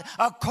not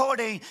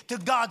according to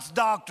God's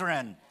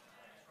doctrine.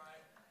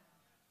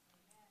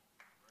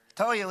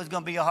 Told you it was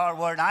going to be a hard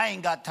word, and I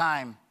ain't got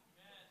time.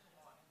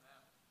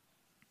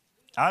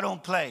 I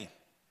don't play.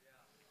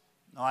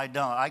 No, I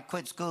don't. I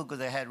quit school because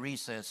they had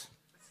recess.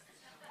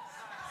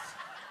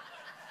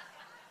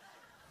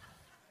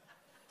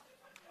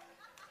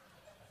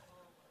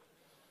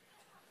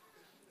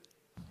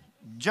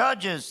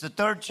 Judges, the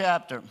 3rd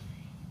chapter.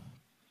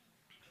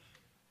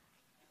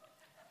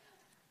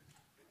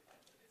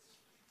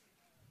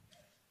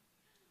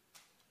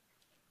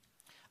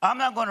 I'm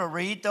not going to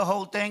read the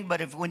whole thing,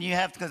 but when you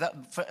have to,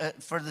 because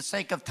for the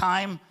sake of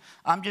time,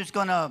 I'm just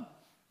going to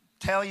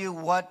tell you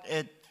what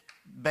it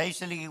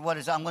basically what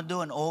is. I'm going to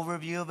do an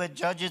overview of it.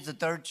 Judges, the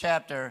 3rd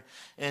chapter,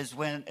 is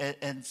when,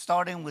 and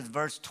starting with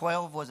verse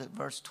 12. Was it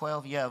verse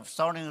 12? Yeah,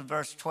 starting with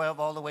verse 12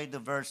 all the way to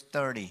verse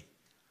 30.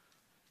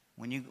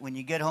 When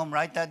you get home,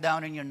 write that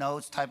down in your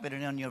notes, type it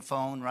in on your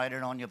phone, write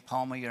it on your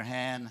palm of your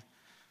hand.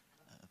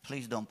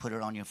 Please don't put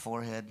it on your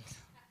forehead.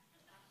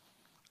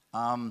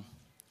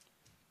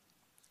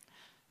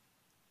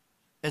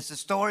 It's the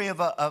story of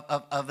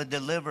a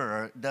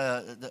deliverer.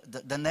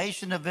 The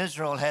nation of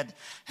Israel had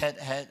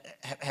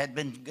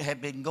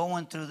been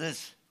going through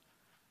this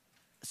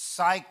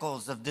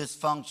cycles of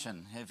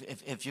dysfunction.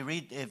 If you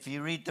read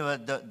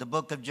the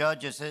book of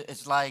Judges,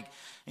 it's like,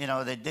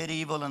 they did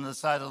evil in the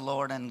sight of the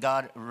Lord, and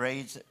God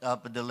raised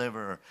up a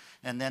deliverer.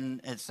 And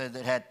then it said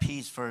it had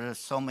peace for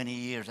so many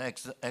years,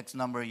 X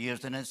number of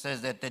years. And it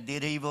says that they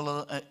did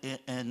evil,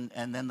 and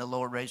then the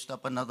Lord raised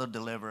up another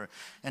deliverer.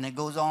 And it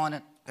goes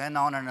on and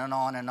on and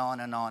on and on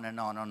and on and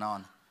on and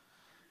on.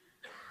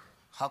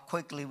 How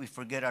quickly we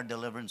forget our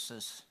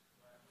deliverances.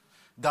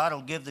 God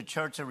will give the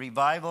church a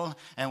revival,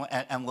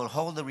 and we'll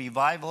hold the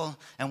revival,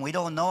 and we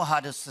don't know how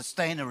to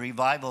sustain a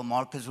revival,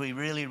 Mark, because we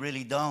really,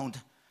 really don't.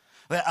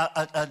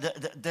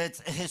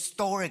 That's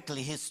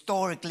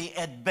historically,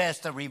 at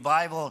best, a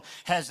revival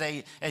has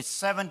a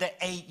 7 to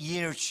 8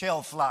 year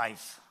shelf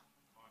life.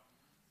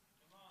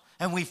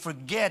 And we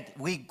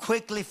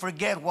quickly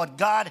forget what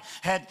God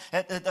had,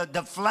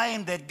 the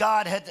flame that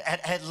God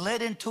had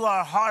lit into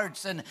our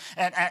hearts, and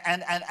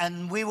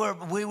we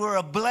were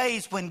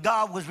ablaze when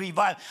God was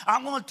revived.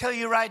 I'm going to tell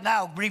you right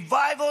now,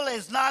 revival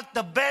is not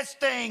the best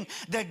thing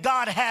that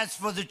God has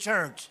for the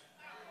church.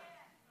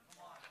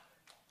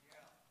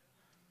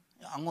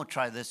 I'm going to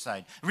try this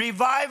side.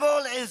 Revival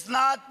is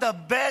not the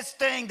best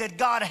thing that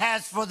God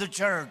has for the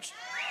church.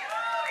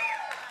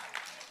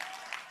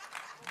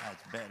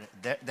 That's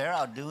better. They're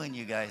outdoing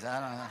you guys. I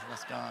don't know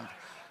what's going on.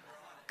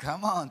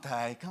 Come on,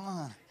 Ty. Come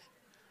on.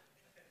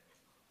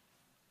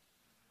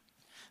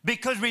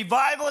 Because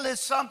revival is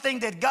something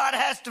that God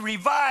has to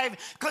revive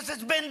because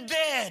it's been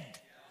dead.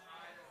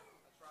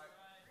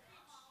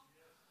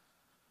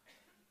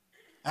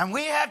 And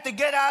we have to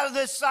get out of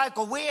this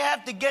cycle. We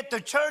have to get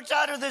the church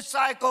out of this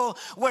cycle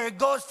where it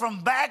goes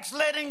from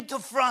backsliding to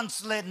front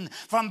sliding,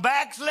 from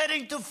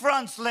backsliding to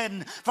front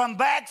sliding, from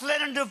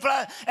backsliding to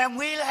front. And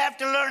we have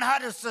to learn how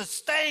to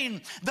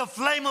sustain the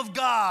flame of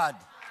God.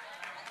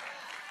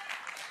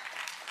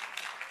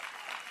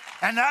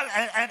 And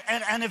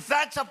if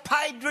that's a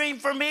pipe dream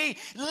for me,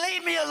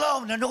 leave me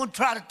alone and don't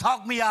try to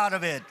talk me out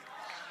of it.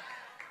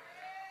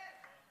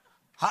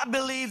 I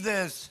believe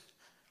this.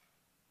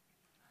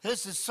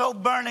 This is so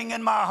burning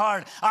in my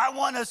heart. I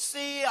want to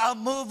see a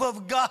move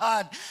of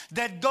God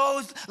that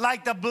goes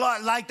like the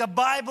blood, like the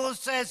Bible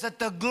says that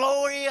the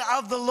glory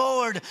of the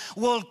Lord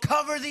will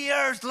cover the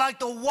earth like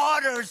the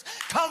waters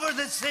cover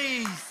the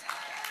seas.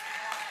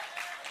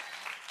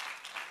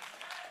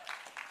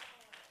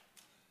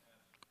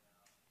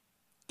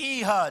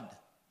 Ehud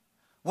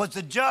was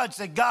the judge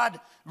that God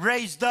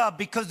raised up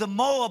because the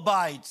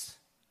Moabites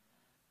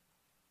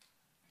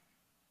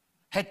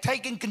had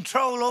taken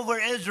control over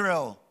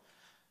Israel.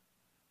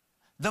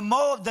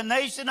 The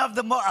nation of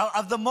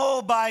the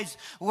Moabites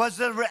was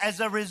as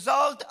a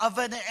result of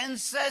an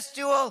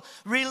incestual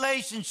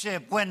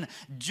relationship when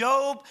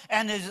Job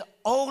and his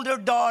older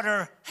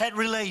daughter had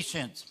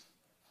relations.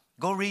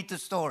 Go read the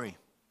story.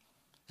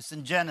 It's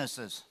in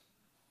Genesis.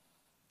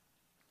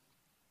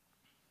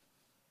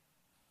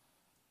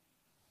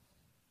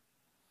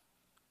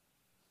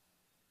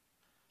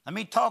 Let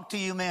me talk to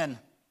you men.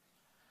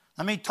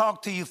 Let me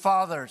talk to you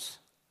fathers.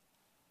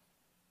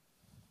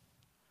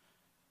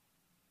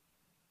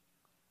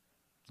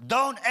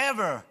 Don't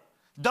ever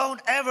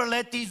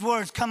let these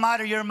words come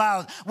out of your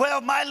mouth. Well,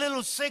 my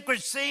little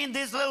secret sin,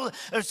 this little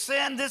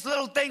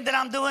thing that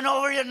I'm doing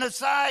over here on the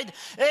side,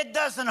 it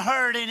doesn't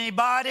hurt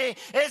anybody.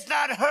 It's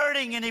not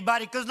hurting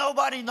anybody because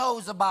nobody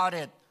knows about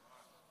it.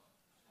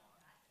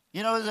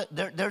 You know,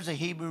 there's a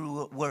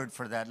Hebrew word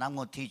for that, and I'm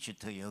going to teach it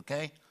to you,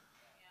 okay?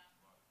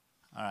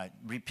 All right,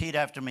 repeat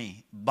after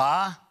me.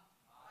 Ba,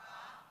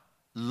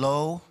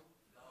 lo,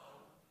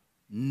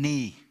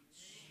 ni.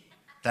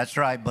 That's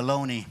right,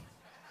 baloney.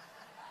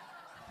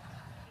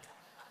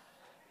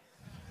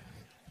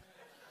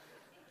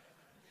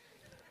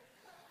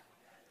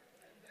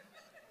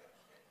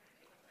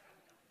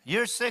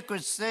 Your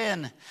secret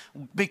sin,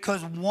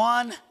 because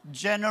one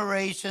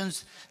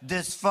generation's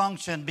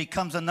dysfunction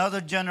becomes another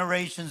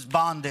generation's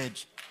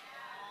bondage.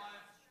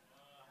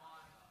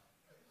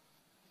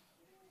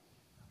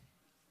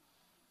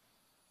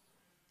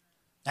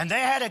 And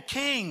they had a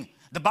king.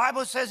 The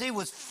Bible says he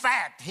was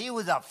fat. He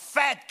was a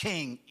fat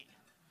king.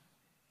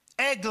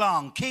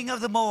 Eglon, king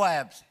of the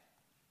Moabs.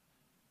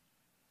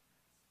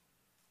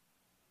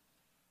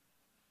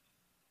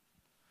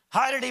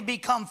 How did he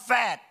become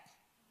fat?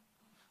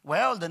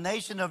 Well, the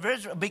nation of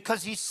Israel,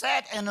 because he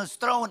sat in his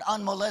throne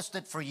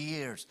unmolested for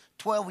years,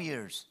 12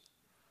 years.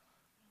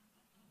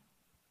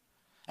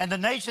 And the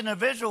nation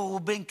of Israel will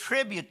bring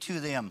tribute to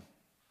them.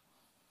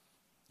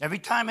 Every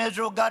time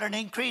Israel got an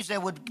increase, they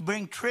would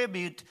bring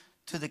tribute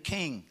to the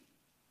king,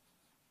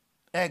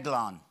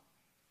 Eglon.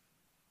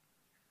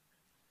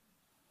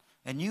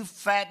 And you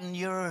fatten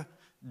your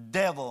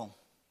devil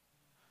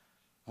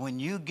when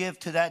you give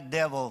to that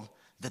devil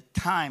the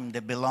time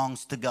that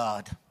belongs to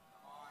God.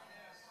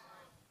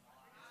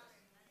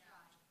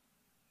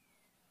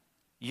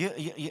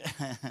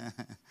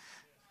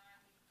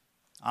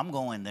 I'm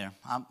going there.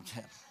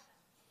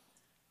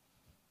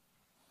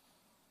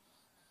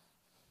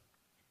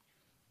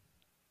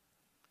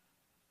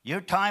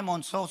 Your time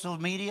on social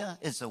media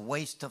is a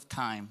waste of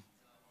time.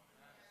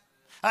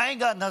 I ain't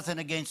got nothing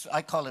against,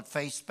 I call it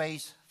face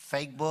space,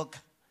 fake book,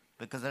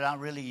 because they're not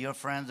really your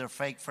friends, they're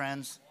fake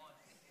friends.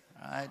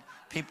 Right?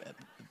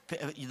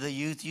 The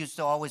youth used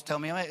to always tell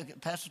me, hey,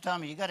 Pastor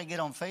Tommy, you got to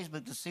get on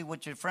Facebook to see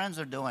what your friends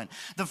are doing.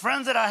 The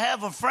friends that I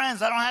have are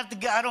friends. I don't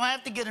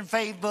have to get in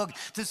Facebook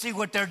to see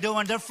what they're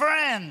doing. They're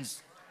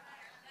friends.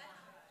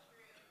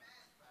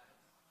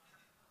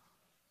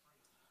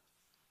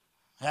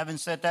 Having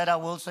said that, I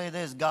will say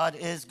this. God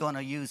is going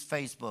to use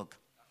Facebook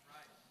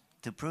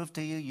to prove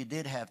to you you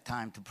did have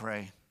time to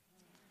pray.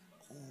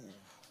 Ooh.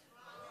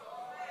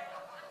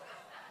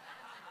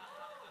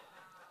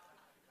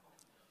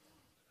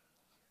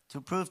 To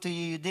prove to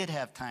you did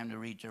have time to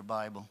read your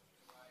Bible.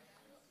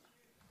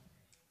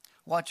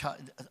 Watch how,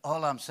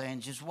 all I'm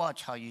saying, just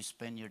watch how you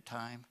spend your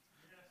time.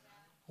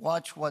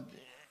 Watch what,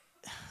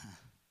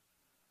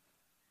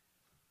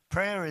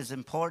 prayer is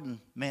important,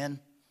 men.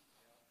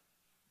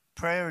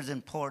 Prayer is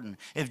important.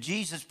 If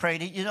Jesus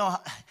prayed, you know,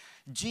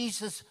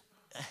 Jesus,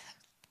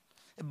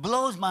 it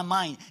blows my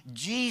mind.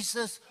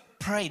 Jesus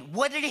prayed.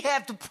 What did he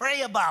have to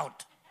pray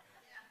about?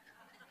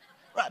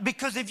 Right,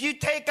 because if you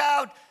take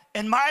out,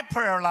 in my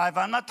prayer life,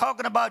 I'm not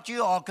talking about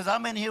you all because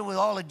I'm in here with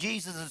all of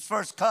Jesus'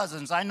 first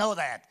cousins. I know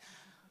that.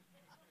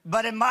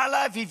 But in my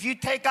life, if you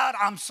take out,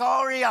 I'm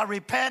sorry, I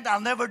repent,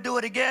 I'll never do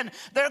it again,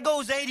 there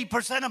goes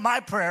 80% of my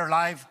prayer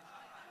life.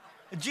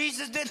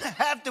 Jesus didn't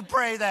have to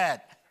pray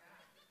that.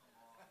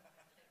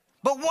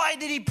 But why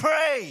did he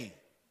pray?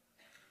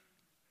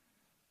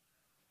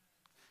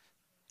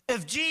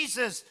 If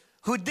Jesus,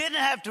 who didn't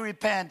have to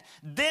repent,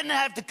 didn't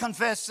have to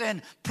confess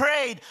sin,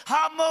 prayed,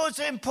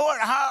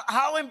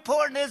 how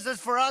important is this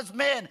for us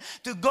men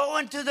to go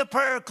into the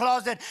prayer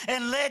closet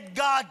and let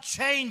God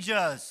change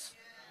us?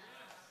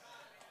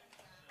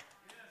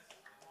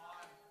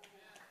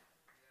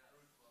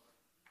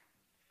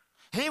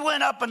 He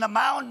went up on the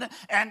mountain,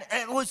 and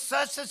it was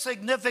such a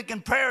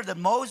significant prayer that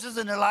Moses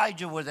and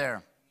Elijah were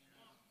there.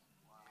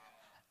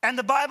 And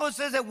the Bible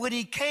says that when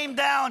he came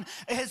down,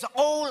 his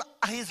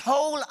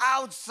whole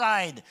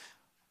outside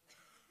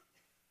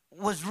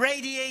was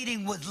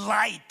radiating with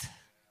light.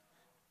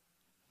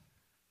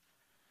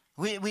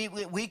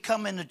 We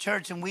come into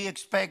church and we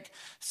expect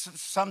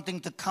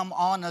something to come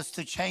on us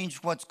to change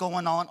what's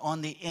going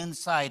on the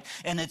inside.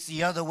 And it's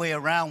the other way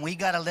around. We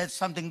got to let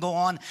something go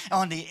on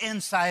the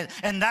inside,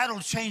 and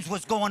that'll change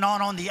what's going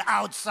on the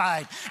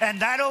outside. And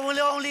that will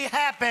only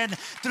happen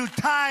through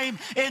time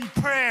in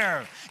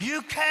prayer.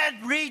 You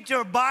can't read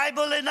your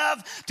Bible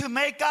enough to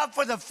make up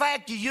for the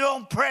fact that you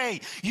don't pray.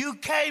 You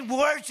can't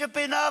worship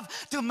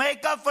enough to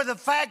make up for the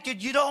fact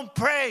that you don't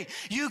pray.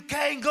 You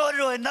can't go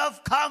to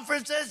enough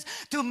conferences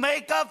to make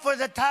up for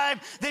the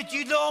time that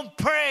you don't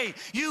pray.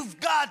 You've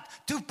got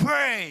to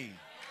pray.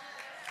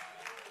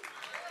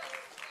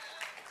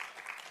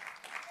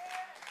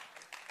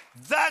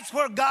 That's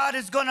where God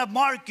is going to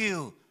mark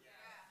you.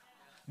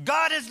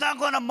 God is not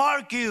going to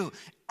mark you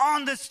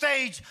on the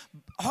stage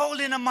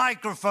holding a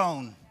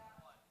microphone.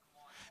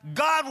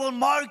 God will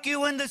mark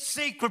you in the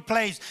secret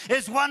place.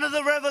 It's one of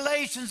the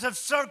revelations of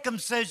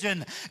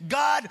circumcision.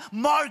 God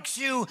marks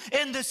you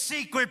in the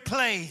secret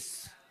place.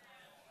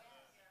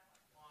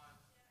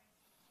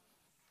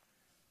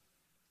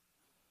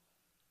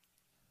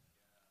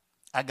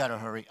 I gotta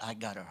hurry.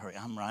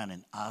 I'm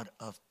running out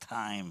of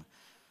time.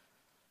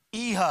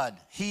 Ehud,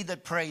 he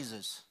that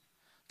praises.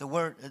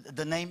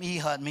 The name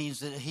Ehud means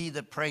that he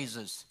that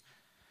praises.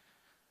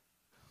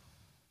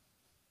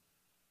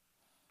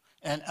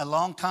 And a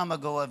long time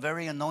ago, a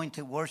very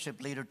anointed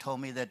worship leader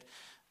told me that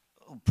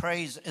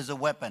praise is a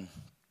weapon.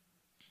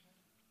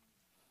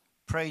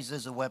 Praise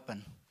is a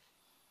weapon.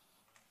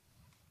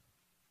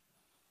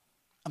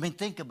 I mean,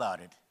 think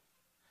about it.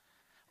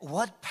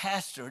 What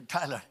pastor,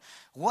 Tyler,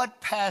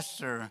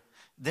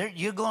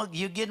 you're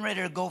getting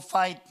ready to go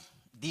fight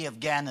the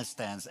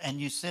Afghanistans, and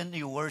you send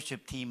your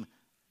worship team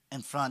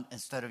in front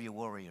instead of your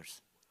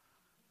warriors.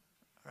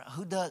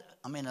 Who does?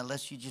 I mean,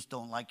 unless you just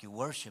don't like your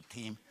worship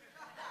team,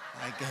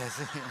 I guess.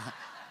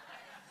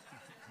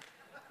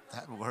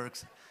 That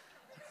works.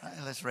 All right,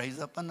 let's raise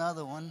up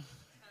another one.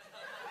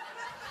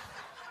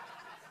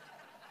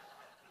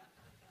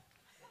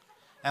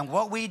 And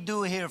what we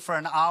do here for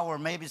an hour,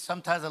 maybe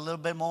sometimes a little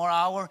bit more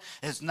hour,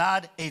 is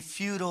not a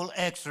futile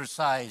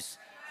exercise.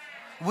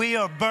 We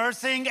are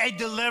birthing a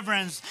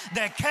deliverance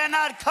that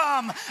cannot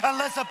come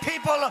unless the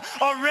people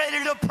are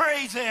ready to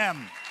praise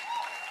him.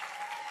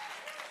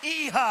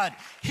 Ehud,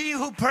 he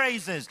who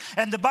praises.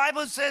 And the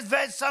Bible says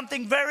there's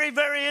something very,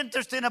 very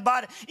interesting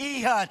about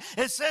Ehud.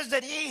 It says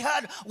that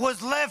Ehud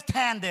was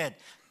left-handed,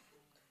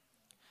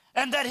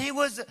 and that he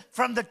was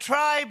from the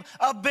tribe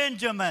of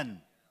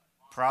Benjamin.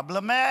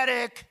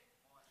 Problematic,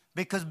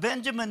 because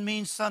Benjamin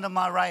means son of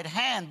my right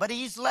hand, but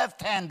he's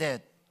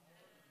left-handed.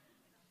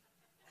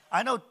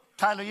 I know,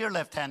 Tyler, you're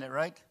left-handed,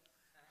 right?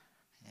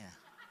 Yeah.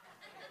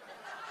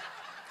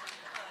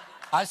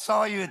 I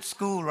saw you at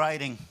school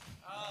writing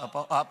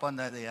up on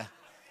the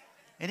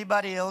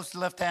Anybody else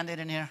left-handed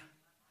in here?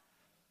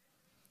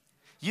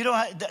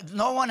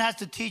 No one has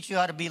to teach you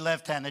how to be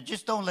left-handed.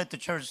 Just don't let the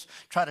church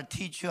try to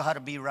teach you how to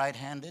be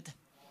right-handed.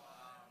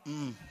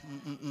 And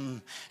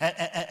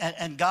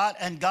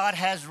God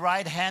has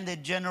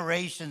right-handed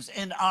generations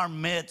in our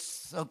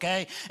midst,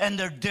 okay? And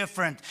they're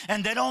different,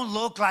 and they don't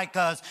look like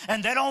us,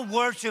 and they don't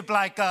worship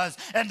like us,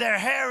 and their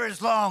hair is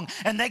long,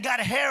 and they got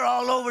hair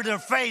all over their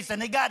face,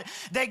 and they got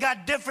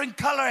different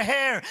color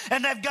hair,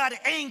 and they've got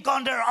ink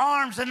on their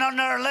arms and on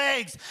their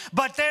legs,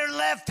 but they're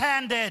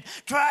left-handed.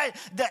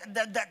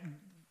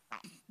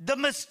 The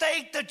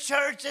mistake the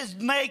church is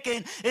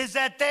making is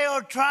that they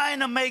are trying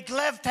to make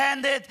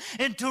left-handed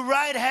into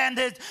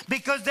right-handed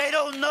because they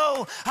don't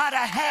know how to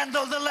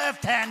handle the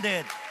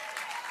left-handed.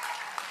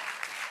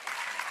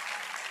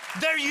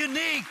 They're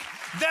unique.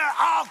 They're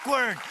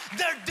awkward.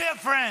 They're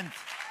different.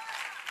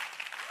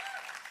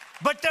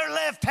 But they're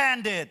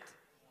left-handed.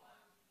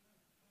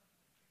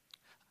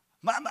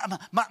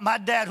 My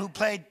dad, who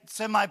played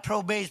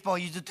semi-pro baseball,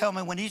 used to tell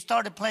me when he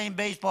started playing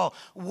baseball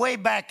way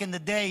back in the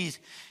days,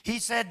 he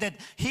said that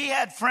he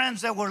had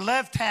friends that were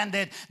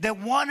left-handed that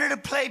wanted to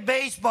play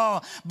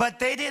baseball, but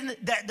they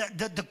didn't.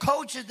 The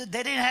coaches,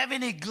 they didn't have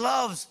any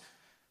gloves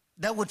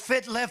that would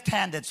fit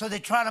left-handed, so they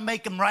try to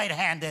make them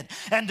right-handed.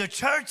 And the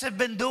church has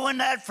been doing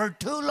that for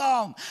too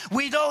long.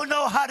 We don't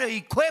know how to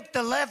equip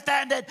the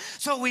left-handed,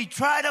 so we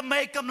try to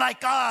make them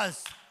like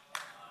us.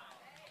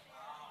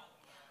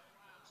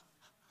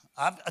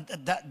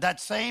 That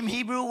same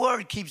Hebrew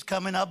word keeps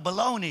coming up,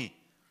 baloney.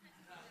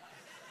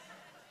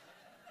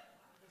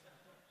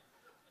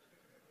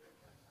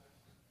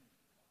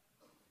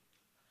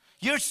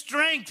 Your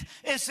strength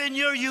is in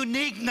your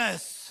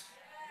uniqueness.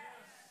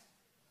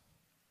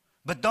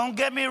 But don't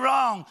get me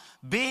wrong,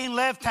 being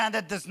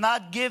left-handed does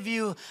not give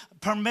you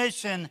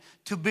permission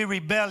to be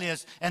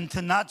rebellious and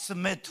to not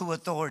submit to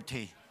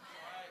authority.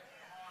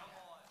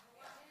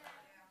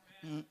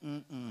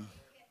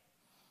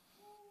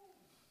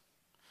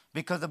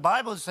 Because the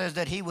Bible says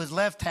that he was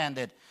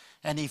left-handed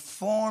and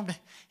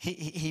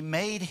he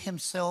made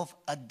himself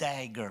a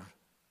dagger.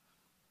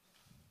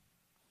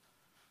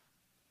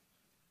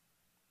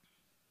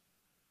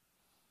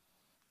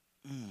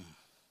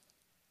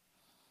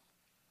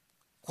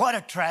 What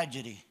a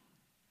tragedy.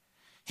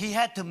 He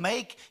had to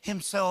make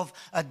himself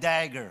a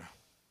dagger.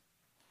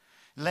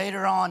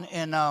 Later on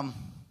in,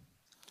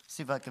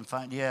 see if I can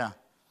find,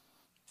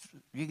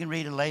 you can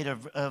read it later.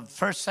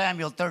 1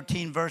 Samuel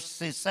 13,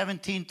 verses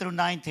 17 through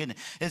 19.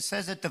 It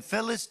says that the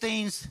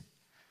Philistines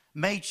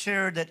made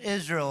sure that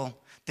Israel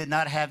did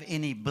not have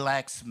any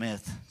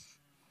blacksmith.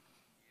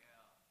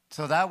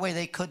 So that way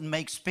they couldn't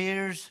make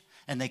spears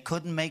and they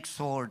couldn't make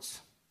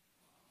swords.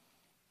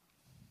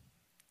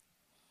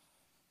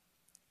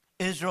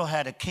 Israel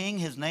had a king,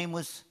 his name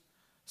was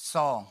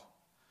Saul.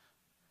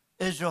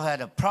 Israel had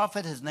a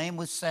prophet, his name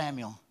was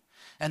Samuel.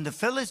 And the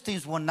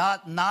Philistines were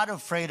not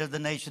afraid of the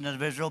nation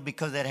of Israel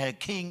because they had a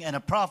king and a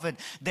prophet.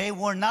 They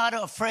were not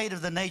afraid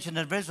of the nation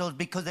of Israel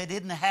because they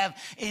didn't have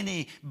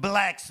any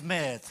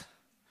blacksmith.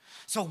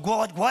 So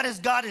what is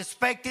God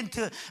expecting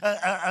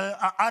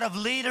out of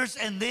leaders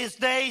in these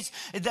days?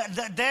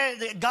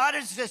 God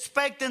is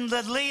expecting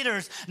the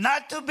leaders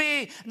not to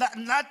be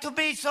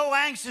so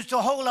anxious to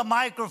hold a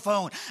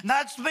microphone,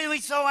 not to be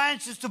so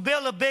anxious to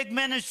build a big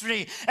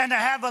ministry and to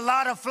have a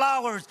lot of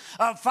followers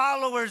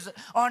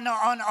on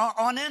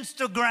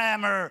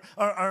Instagram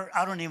or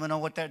I don't even know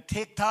what that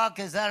TikTok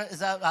is.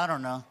 That I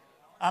don't know.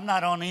 I'm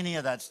not on any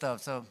of that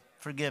stuff, so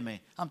forgive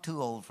me. I'm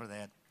too old for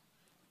that.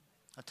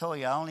 I told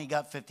you, I only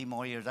got 50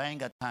 more years. I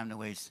ain't got time to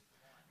waste.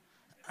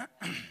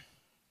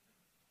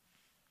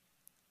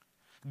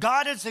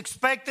 God is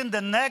expecting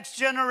the next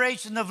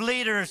generation of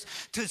leaders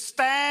to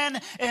stand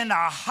in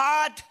a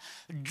hot,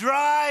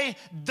 dry,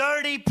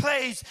 dirty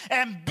place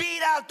and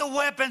beat out the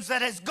weapons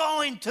that is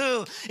going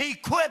to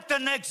equip the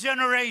next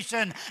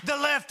generation, the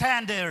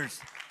left-handers.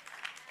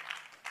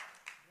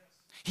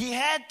 He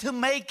had to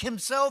make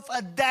himself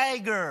a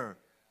dagger.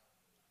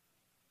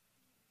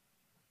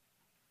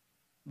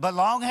 But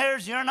long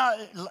hairs, you're not,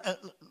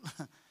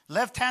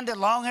 left-handed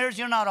long hairs,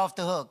 you're not off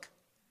the hook.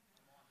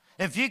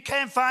 If you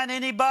can't find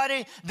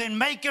anybody, then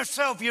make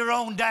yourself your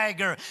own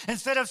dagger.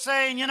 Instead of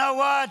saying, you know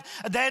what,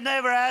 they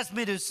never asked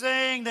me to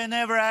sing, they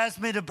never asked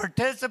me to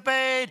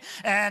participate,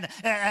 and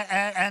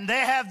they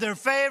have their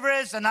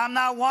favorites, and I'm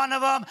not one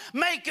of them.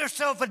 Make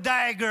yourself a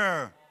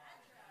dagger.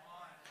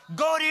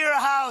 Go to your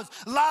house,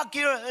 lock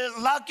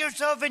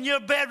yourself in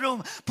your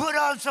bedroom, put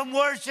on some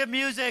worship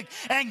music,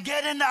 and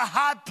get in a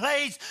hot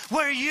place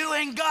where you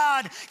and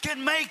God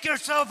can make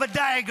yourself a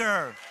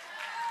dagger.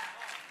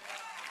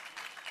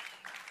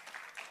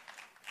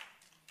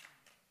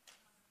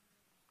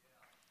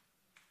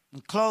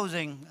 In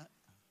closing,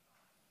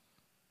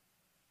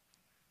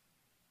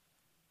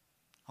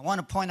 I want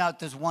to point out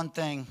this one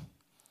thing.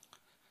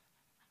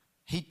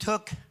 He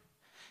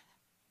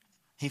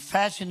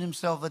fashioned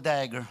himself a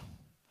dagger.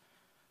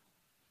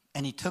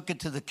 And he took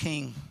it to the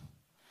king.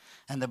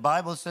 And the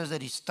Bible says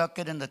that he stuck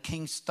it in the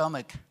king's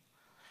stomach.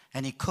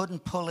 And he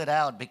couldn't pull it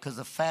out because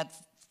the fat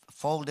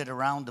folded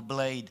around the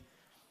blade.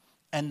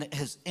 And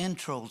his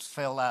entrails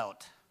fell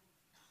out.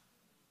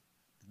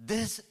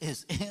 This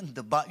is in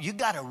the Bible. You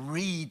got to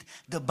read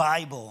the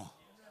Bible.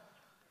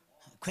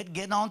 Quit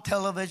getting on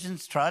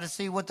televisions, try to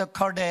see what the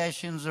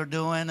Kardashians are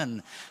doing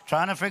and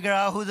trying to figure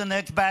out who the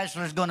next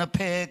bachelor is going to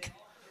pick.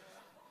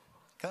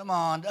 Come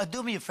on,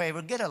 do me a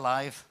favor, get a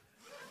life.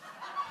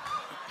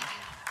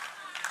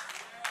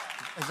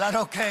 Is that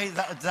okay? Is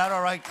that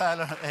all right,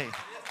 Tyler? Hey.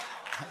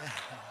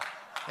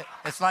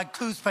 It's like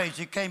toothpaste.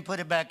 You can't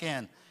put it back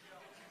in.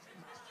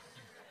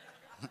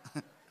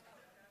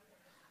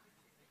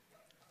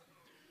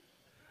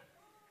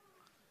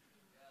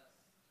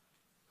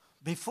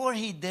 Before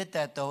he did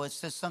that, though, it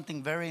says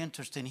something very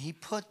interesting. He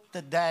put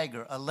the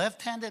dagger, a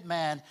left-handed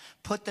man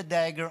put the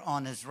dagger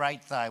on his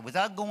right thigh.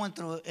 Without going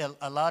through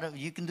a lot of,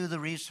 you can do the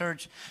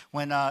research.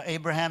 When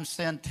Abraham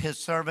sent his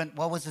servant,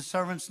 what was his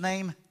servant's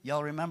name?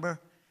 Y'all remember?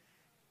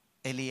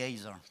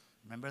 Eliezer.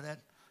 Remember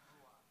that?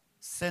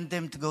 Sent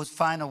him to go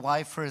find a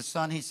wife for his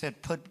son. He said,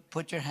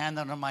 put your hand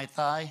under my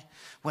thigh.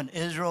 When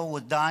Israel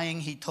was dying,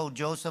 he told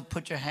Joseph,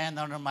 put your hand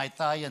under my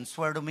thigh and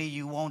swear to me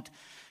you won't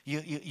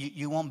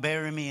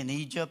bury me in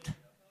Egypt.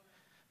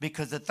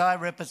 Because the thigh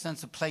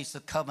represents a place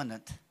of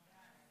covenant.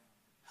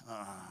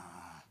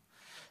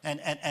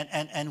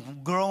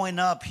 And growing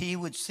up, he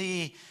would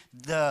see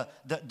the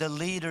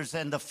leaders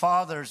and the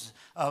fathers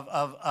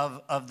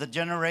of the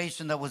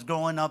generation that was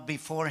growing up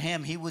before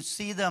him. He would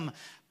see them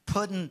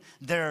putting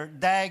their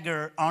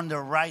dagger on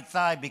their right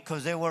thigh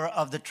because they were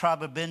of the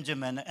tribe of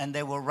Benjamin and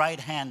they were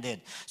right-handed.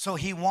 So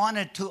he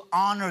wanted to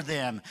honor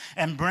them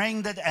and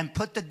and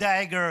put the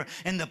dagger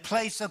in the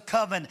place of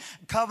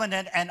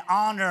covenant and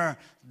honor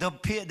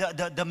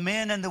the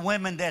men and the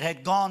women that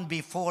had gone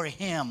before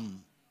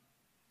him.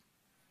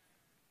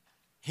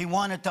 He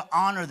wanted to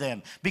honor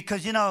them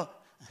because, you know,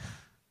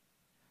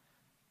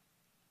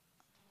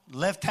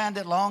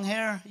 left-handed long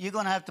hair, you're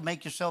going to have to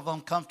make yourself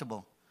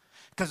uncomfortable.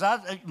 Because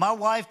my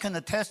wife can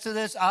attest to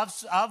this.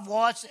 I've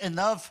watched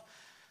enough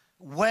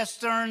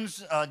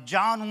Westerns,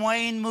 John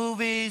Wayne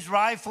movies,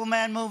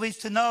 Rifleman movies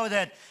to know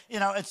that, you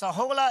know, it's a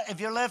whole lot, if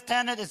you're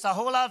left-handed, it's a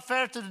whole lot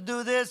faster to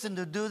do this than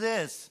to do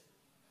this.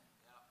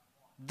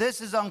 This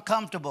is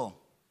uncomfortable.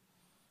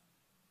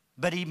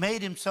 But he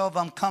made himself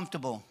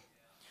uncomfortable.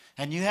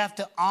 And you have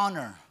to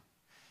honor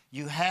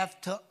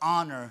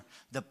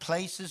the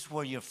places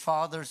where your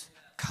fathers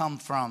come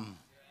from.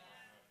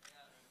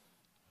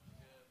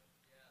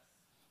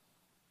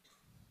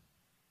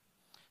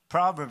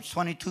 Proverbs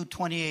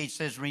 22:28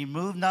 says,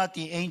 remove not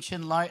the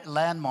ancient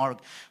landmark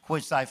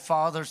which thy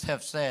fathers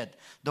have said.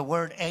 The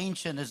word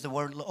ancient is the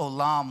word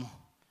olam,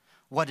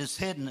 what is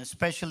hidden,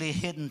 especially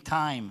hidden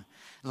time.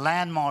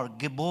 Landmark,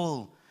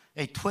 gibul,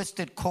 a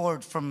twisted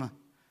cord from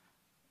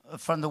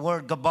the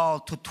word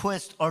gabal, to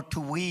twist or to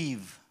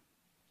weave.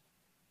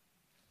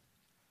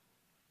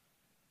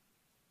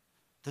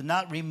 Do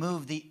not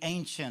remove the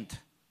ancient,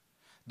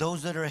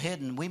 those that are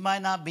hidden. We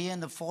might not be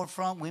in the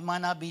forefront. We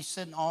might not be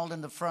sitting all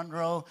in the front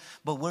row,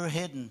 but we're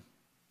hidden.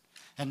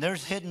 And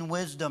there's hidden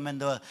wisdom in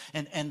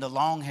the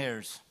long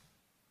hairs.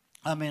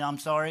 And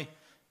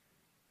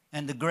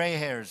the gray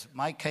hairs.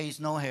 My case,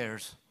 no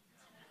hairs.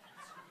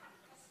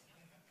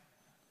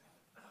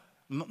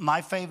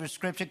 My favorite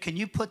scripture, can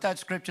you put that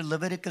scripture,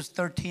 Leviticus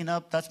 13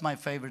 up? That's my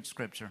favorite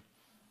scripture.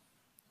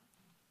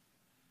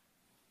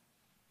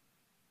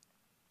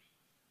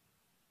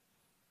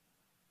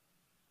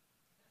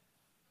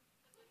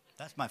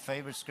 That's my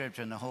favorite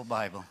scripture in the whole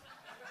Bible.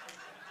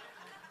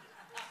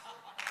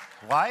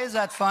 Why is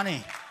that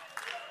funny?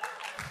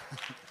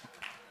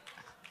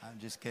 I'm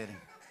just kidding.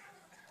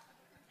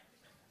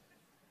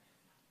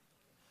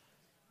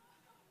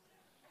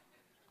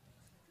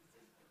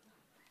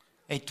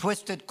 A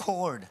twisted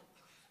cord.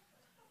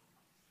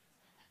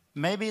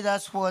 Maybe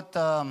that's what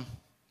the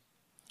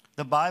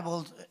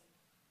Bible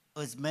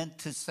is meant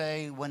to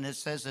say when it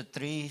says a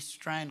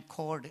 3-strand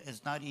cord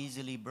is not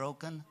easily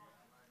broken.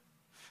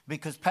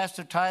 Because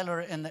Pastor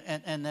Tyler in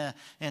the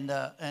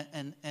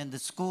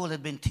school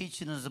had been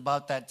teaching us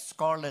about that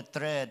scarlet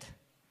thread.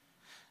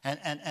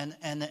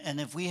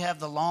 And if we have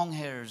the long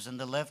hairs and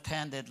the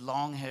left-handed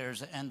long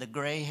hairs and the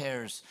gray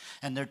hairs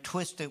and they're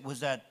twisted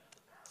with that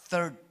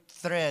third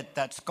thread,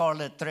 that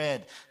scarlet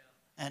thread,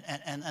 and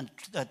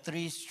a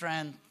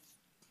 3-strand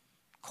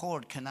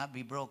cord cannot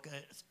be broken.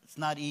 It's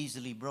not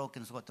easily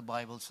broken is what the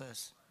Bible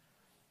says.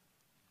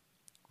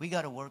 We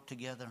got to work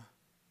together.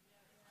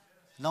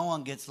 No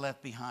one gets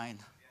left behind.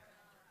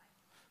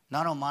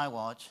 Not on my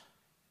watch.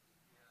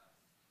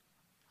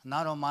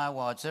 Not on my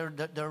watch.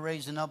 They're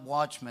raising up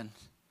watchmen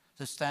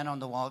to stand on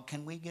the wall.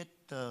 Can we get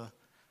the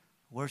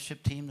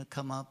worship team to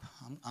come up?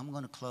 I'm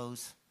going to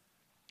close.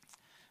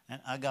 And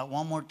I got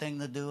one more thing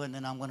to do, and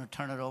then I'm going to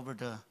turn it over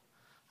to,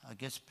 I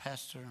guess,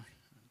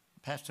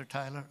 Pastor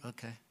Tyler.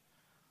 Okay.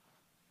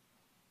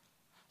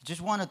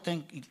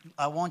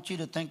 I want you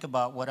to think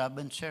about what I've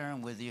been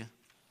sharing with you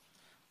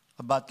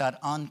about that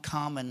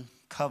uncommon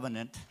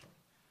covenant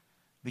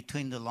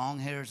between the long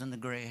hairs and the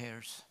gray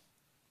hairs.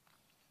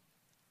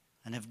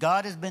 And if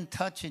God has been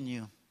touching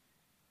you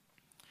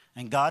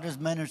and God has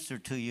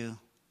ministered to you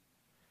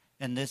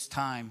in this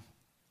time,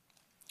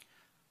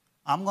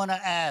 I'm going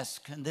to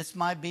ask, and this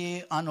might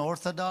be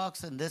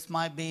unorthodox, and this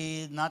might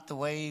be not the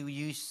way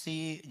you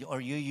see or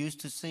you're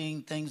used to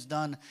seeing things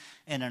done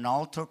in an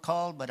altar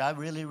call, but I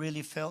really,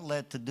 really felt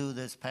led to do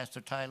this, Pastor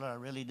Tyler. I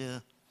really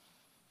do.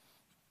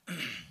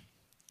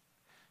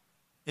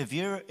 If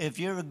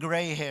you're a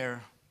gray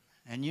hair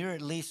and you're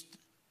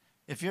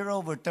if you're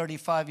over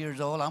 35 years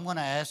old, I'm going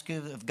to ask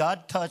you if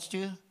God touched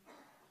you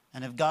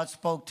and if God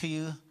spoke to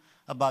you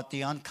about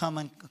the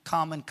uncommon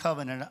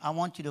covenant, I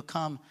want you to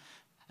come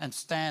and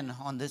stand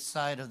on this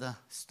side of the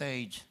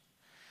stage.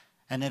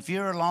 And if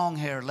you're long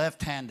hair,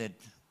 left-handed,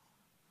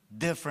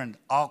 different,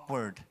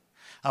 awkward,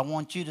 I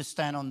want you to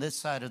stand on this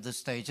side of the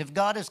stage. If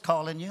God is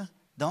calling you,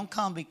 don't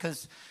come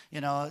because,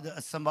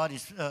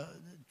 somebody's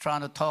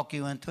trying to talk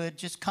you into it.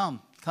 Just come.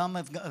 Come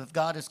if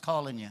God is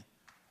calling you.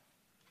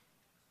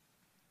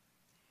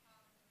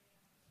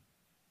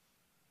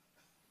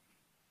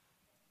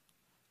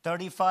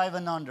 $35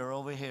 and under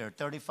over here.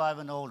 35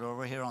 and older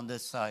over here on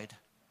this side.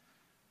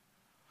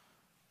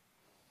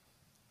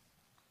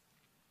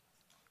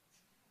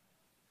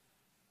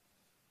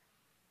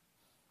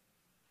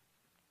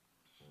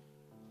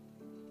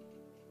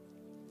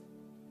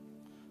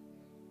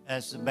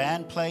 As the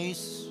band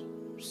plays,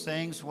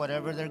 sings,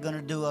 whatever they're going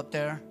to do up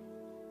there,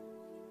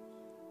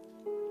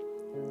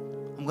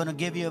 I'm going to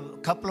give you a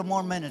couple of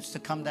more minutes to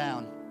come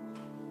down.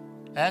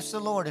 Ask the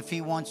Lord if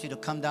He wants you to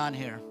come down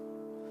here.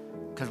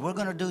 Because we're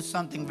going to do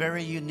something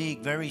very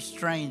unique, very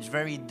strange,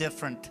 very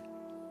different.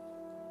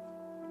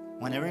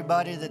 When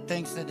everybody that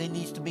thinks that it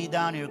needs to be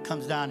down here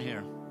comes down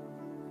here.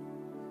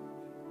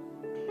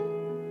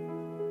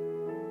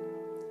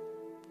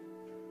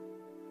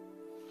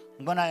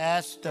 I'm going to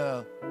ask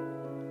the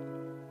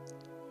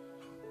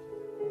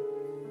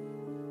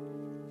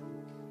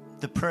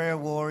prayer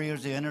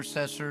warriors, the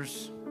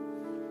intercessors,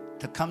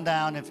 to come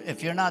down.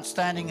 If you're not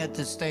standing at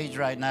this stage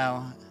right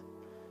now,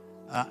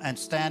 and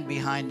stand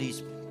behind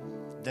these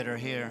that are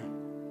here.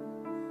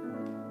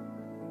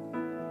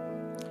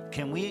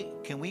 Can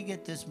we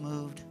get this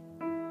moved?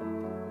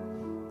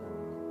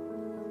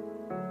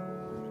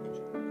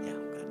 Yeah,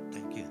 good.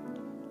 Thank you.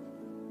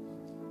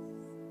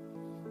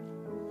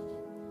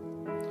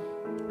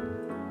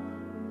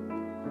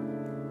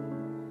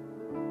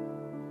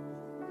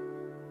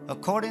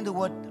 According to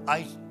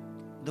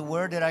the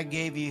word that I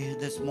gave you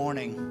this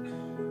morning,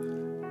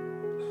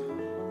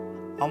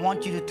 I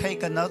want you to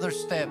take another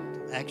step,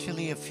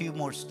 actually a few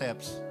more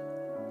steps.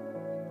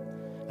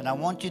 And I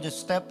want you to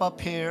step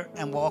up here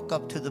and walk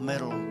up to the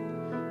middle.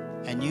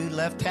 And you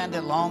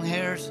left-handed long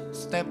hairs,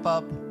 step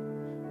up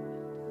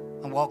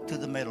and walk to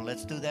the middle.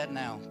 Let's do that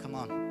now. Come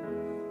on.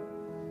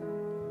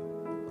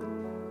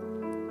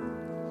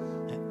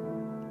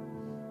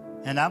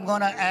 And I'm going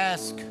to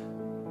ask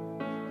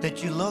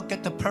that you look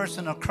at the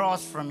person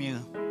across from you.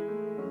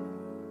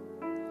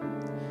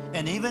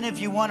 And even if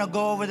you want to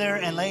go over there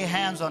and lay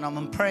hands on them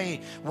and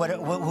pray,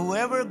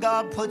 whoever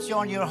God puts you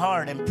on your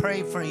heart, and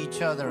pray for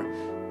each other.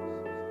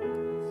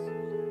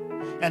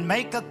 And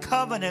make a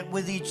covenant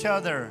with each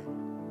other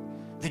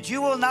that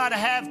you will not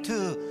have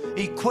to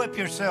equip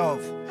yourself.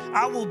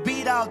 I will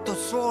beat out the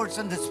swords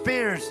and the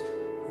spears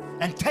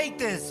and take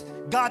this.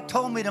 God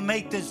told me to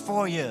make this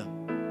for you.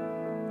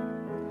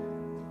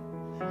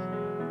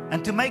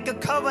 And to make a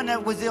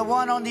covenant with the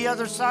one on the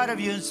other side of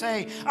you and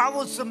say, I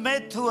will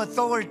submit to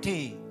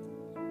authority.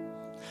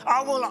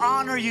 I will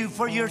honor you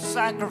for your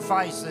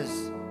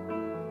sacrifices.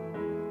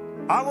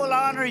 I will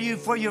honor you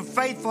for your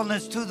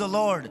faithfulness to the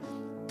Lord.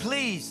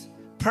 Please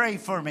pray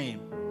for me.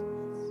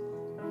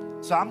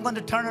 So I'm going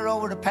to turn it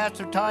over to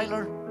Pastor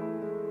Tyler.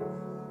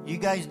 You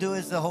guys do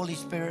as the Holy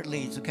Spirit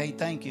leads, okay?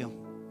 Thank you.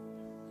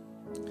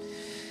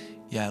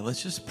 Yeah,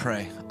 let's just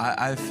pray.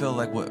 I feel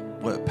like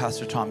what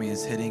Pastor Tommy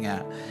is hitting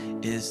at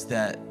is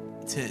that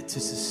to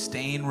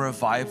sustain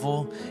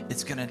revival,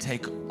 it's going to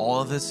take all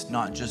of us,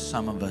 not just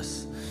some of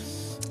us.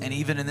 And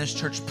even in this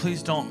church,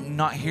 please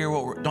don't hear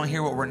what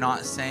we're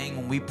not saying.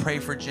 When we pray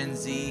for Gen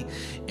Z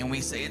and we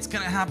say it's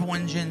going to happen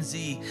when Gen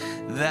Z,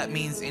 that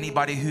means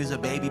anybody who's a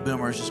baby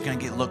boomer is just going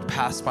to get looked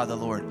past by the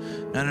Lord.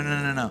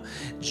 No.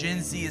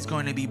 Gen Z is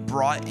going to be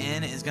brought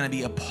in, is going to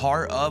be a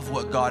part of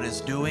what God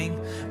is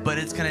doing, but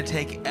it's going to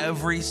take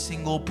every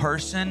single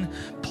person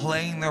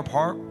playing their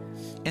part.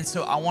 And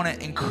so I want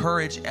to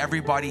encourage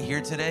everybody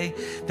here today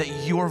that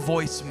your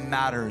voice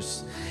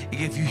matters.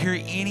 If you hear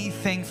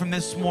anything from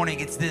this morning,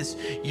 it's this: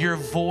 your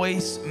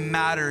voice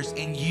matters,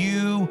 and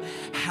you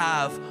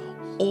have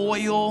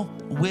oil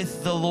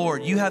with the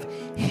Lord. You have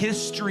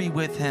history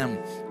with Him.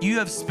 You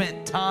have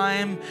spent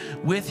time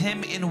with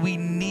Him, and we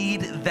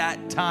need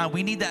that time.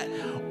 We need that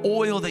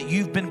oil that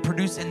you've been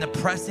producing, the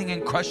pressing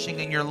and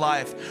crushing in your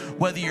life,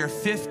 whether you're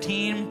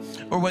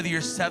 15 or whether you're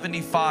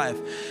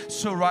 75.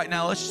 So right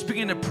now, let's just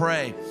begin to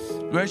pray.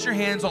 Raise your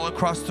hands all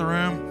across the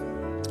room.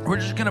 We're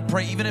just going to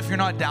pray. Even if you're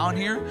not down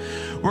here,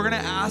 we're going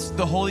to ask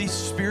the Holy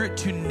Spirit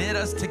to knit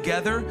us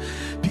together,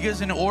 because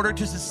in order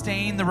to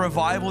sustain the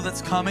revival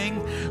that's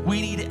coming,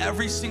 we need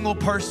every single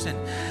person.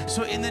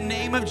 So in the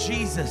name of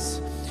Jesus,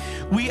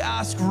 we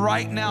ask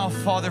right now,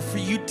 Father, for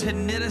you to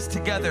knit us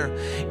together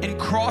in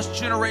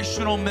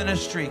cross-generational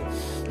ministry.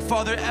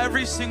 Father,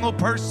 every single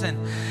person,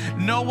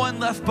 no one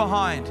left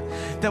behind,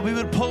 that we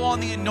would pull on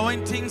the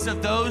anointings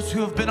of those who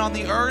have been on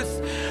the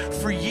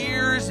earth for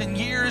years and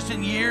years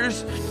and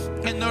years.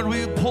 And Lord,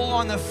 we would pull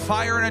on the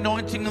fire and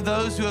anointing of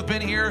those who have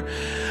been here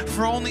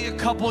for only a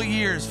couple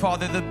years,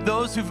 Father.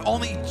 Those who've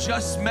only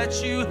just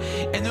met you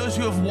and those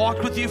who have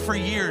walked with you for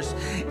years.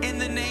 In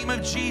the name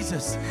of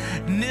Jesus,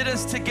 knit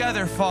us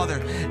together,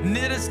 Father.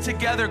 Knit us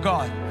together,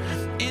 God.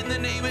 In the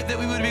name of that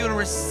we would be able to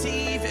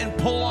receive and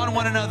pull on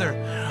one another.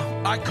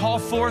 I call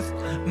forth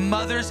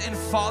mothers and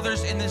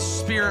fathers in the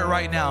Spirit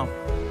right now.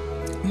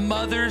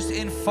 Mothers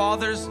and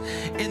fathers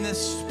in the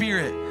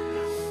Spirit.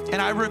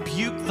 And I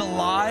rebuke the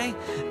lie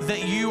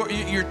that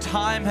your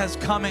time has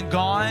come and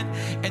gone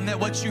and that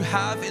what you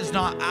have is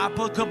not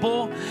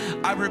applicable.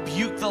 I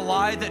rebuke the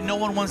lie that no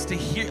one wants to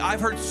hear. I've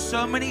heard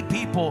so many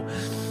people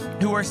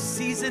who are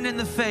seasoned in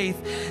the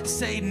faith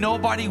say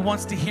nobody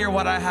wants to hear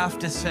what I have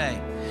to say.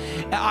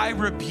 I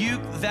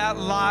rebuke that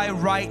lie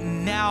right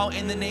now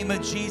in the name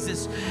of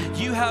Jesus.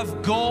 You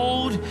have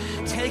gold.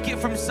 Take it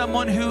from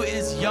someone who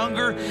is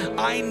younger.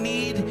 I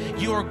need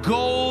your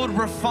gold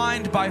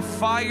refined by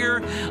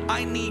fire.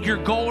 I need your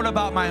gold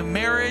about my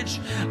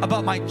marriage,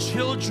 about my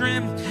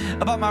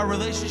children, about my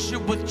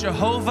relationship with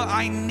Jehovah.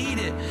 I need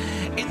it.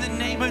 In the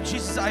name of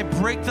Jesus, I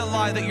break the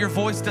lie that your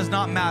voice does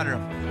not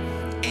matter.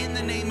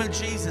 name of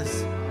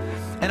Jesus.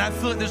 And I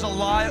feel like there's a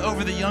lie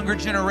over the younger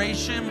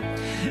generation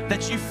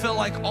that you feel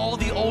like all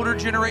the older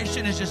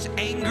generation is just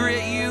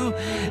angry at you.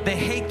 They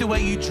hate the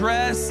way you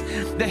dress.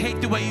 They hate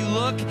the way you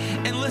look.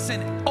 And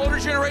listen, older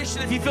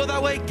generation, if you feel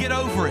that way, get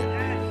over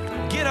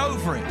it. Get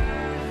over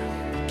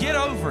it. Get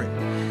over it.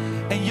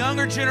 And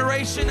younger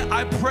generation,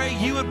 I pray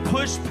you would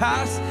push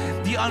past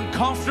the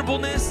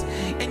uncomfortableness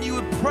and you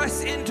would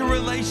press into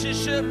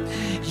relationship.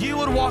 You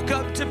would walk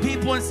up to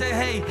people and say,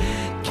 hey,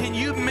 can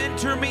you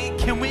mentor me?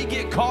 Can we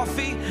get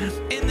coffee?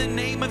 In the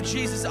name of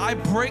Jesus, I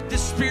break the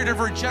spirit of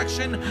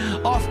rejection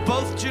off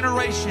both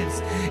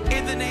generations.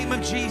 In the name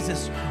of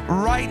Jesus,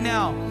 right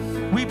now,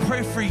 we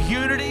pray for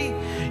unity,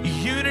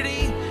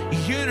 unity,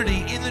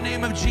 unity in the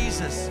name of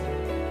Jesus.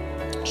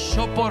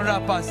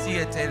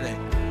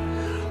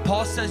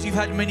 Paul says you've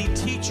had many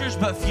teachers,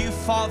 but few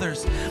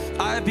fathers.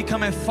 I have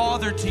become a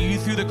father to you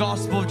through the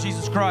gospel of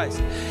Jesus Christ.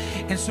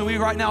 And so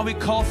right now we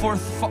call for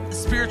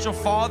spiritual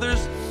fathers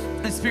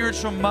and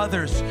spiritual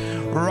mothers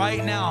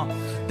right now,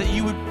 that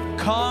you would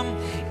come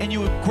and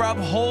you would grab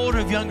hold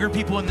of younger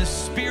people in the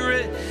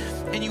spirit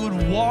and you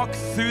would walk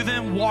through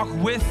them, walk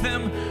with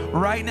them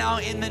right now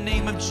in the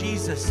name of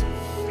Jesus.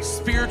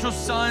 Spiritual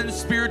sons,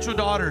 spiritual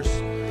daughters,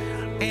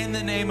 in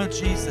the name of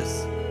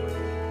Jesus.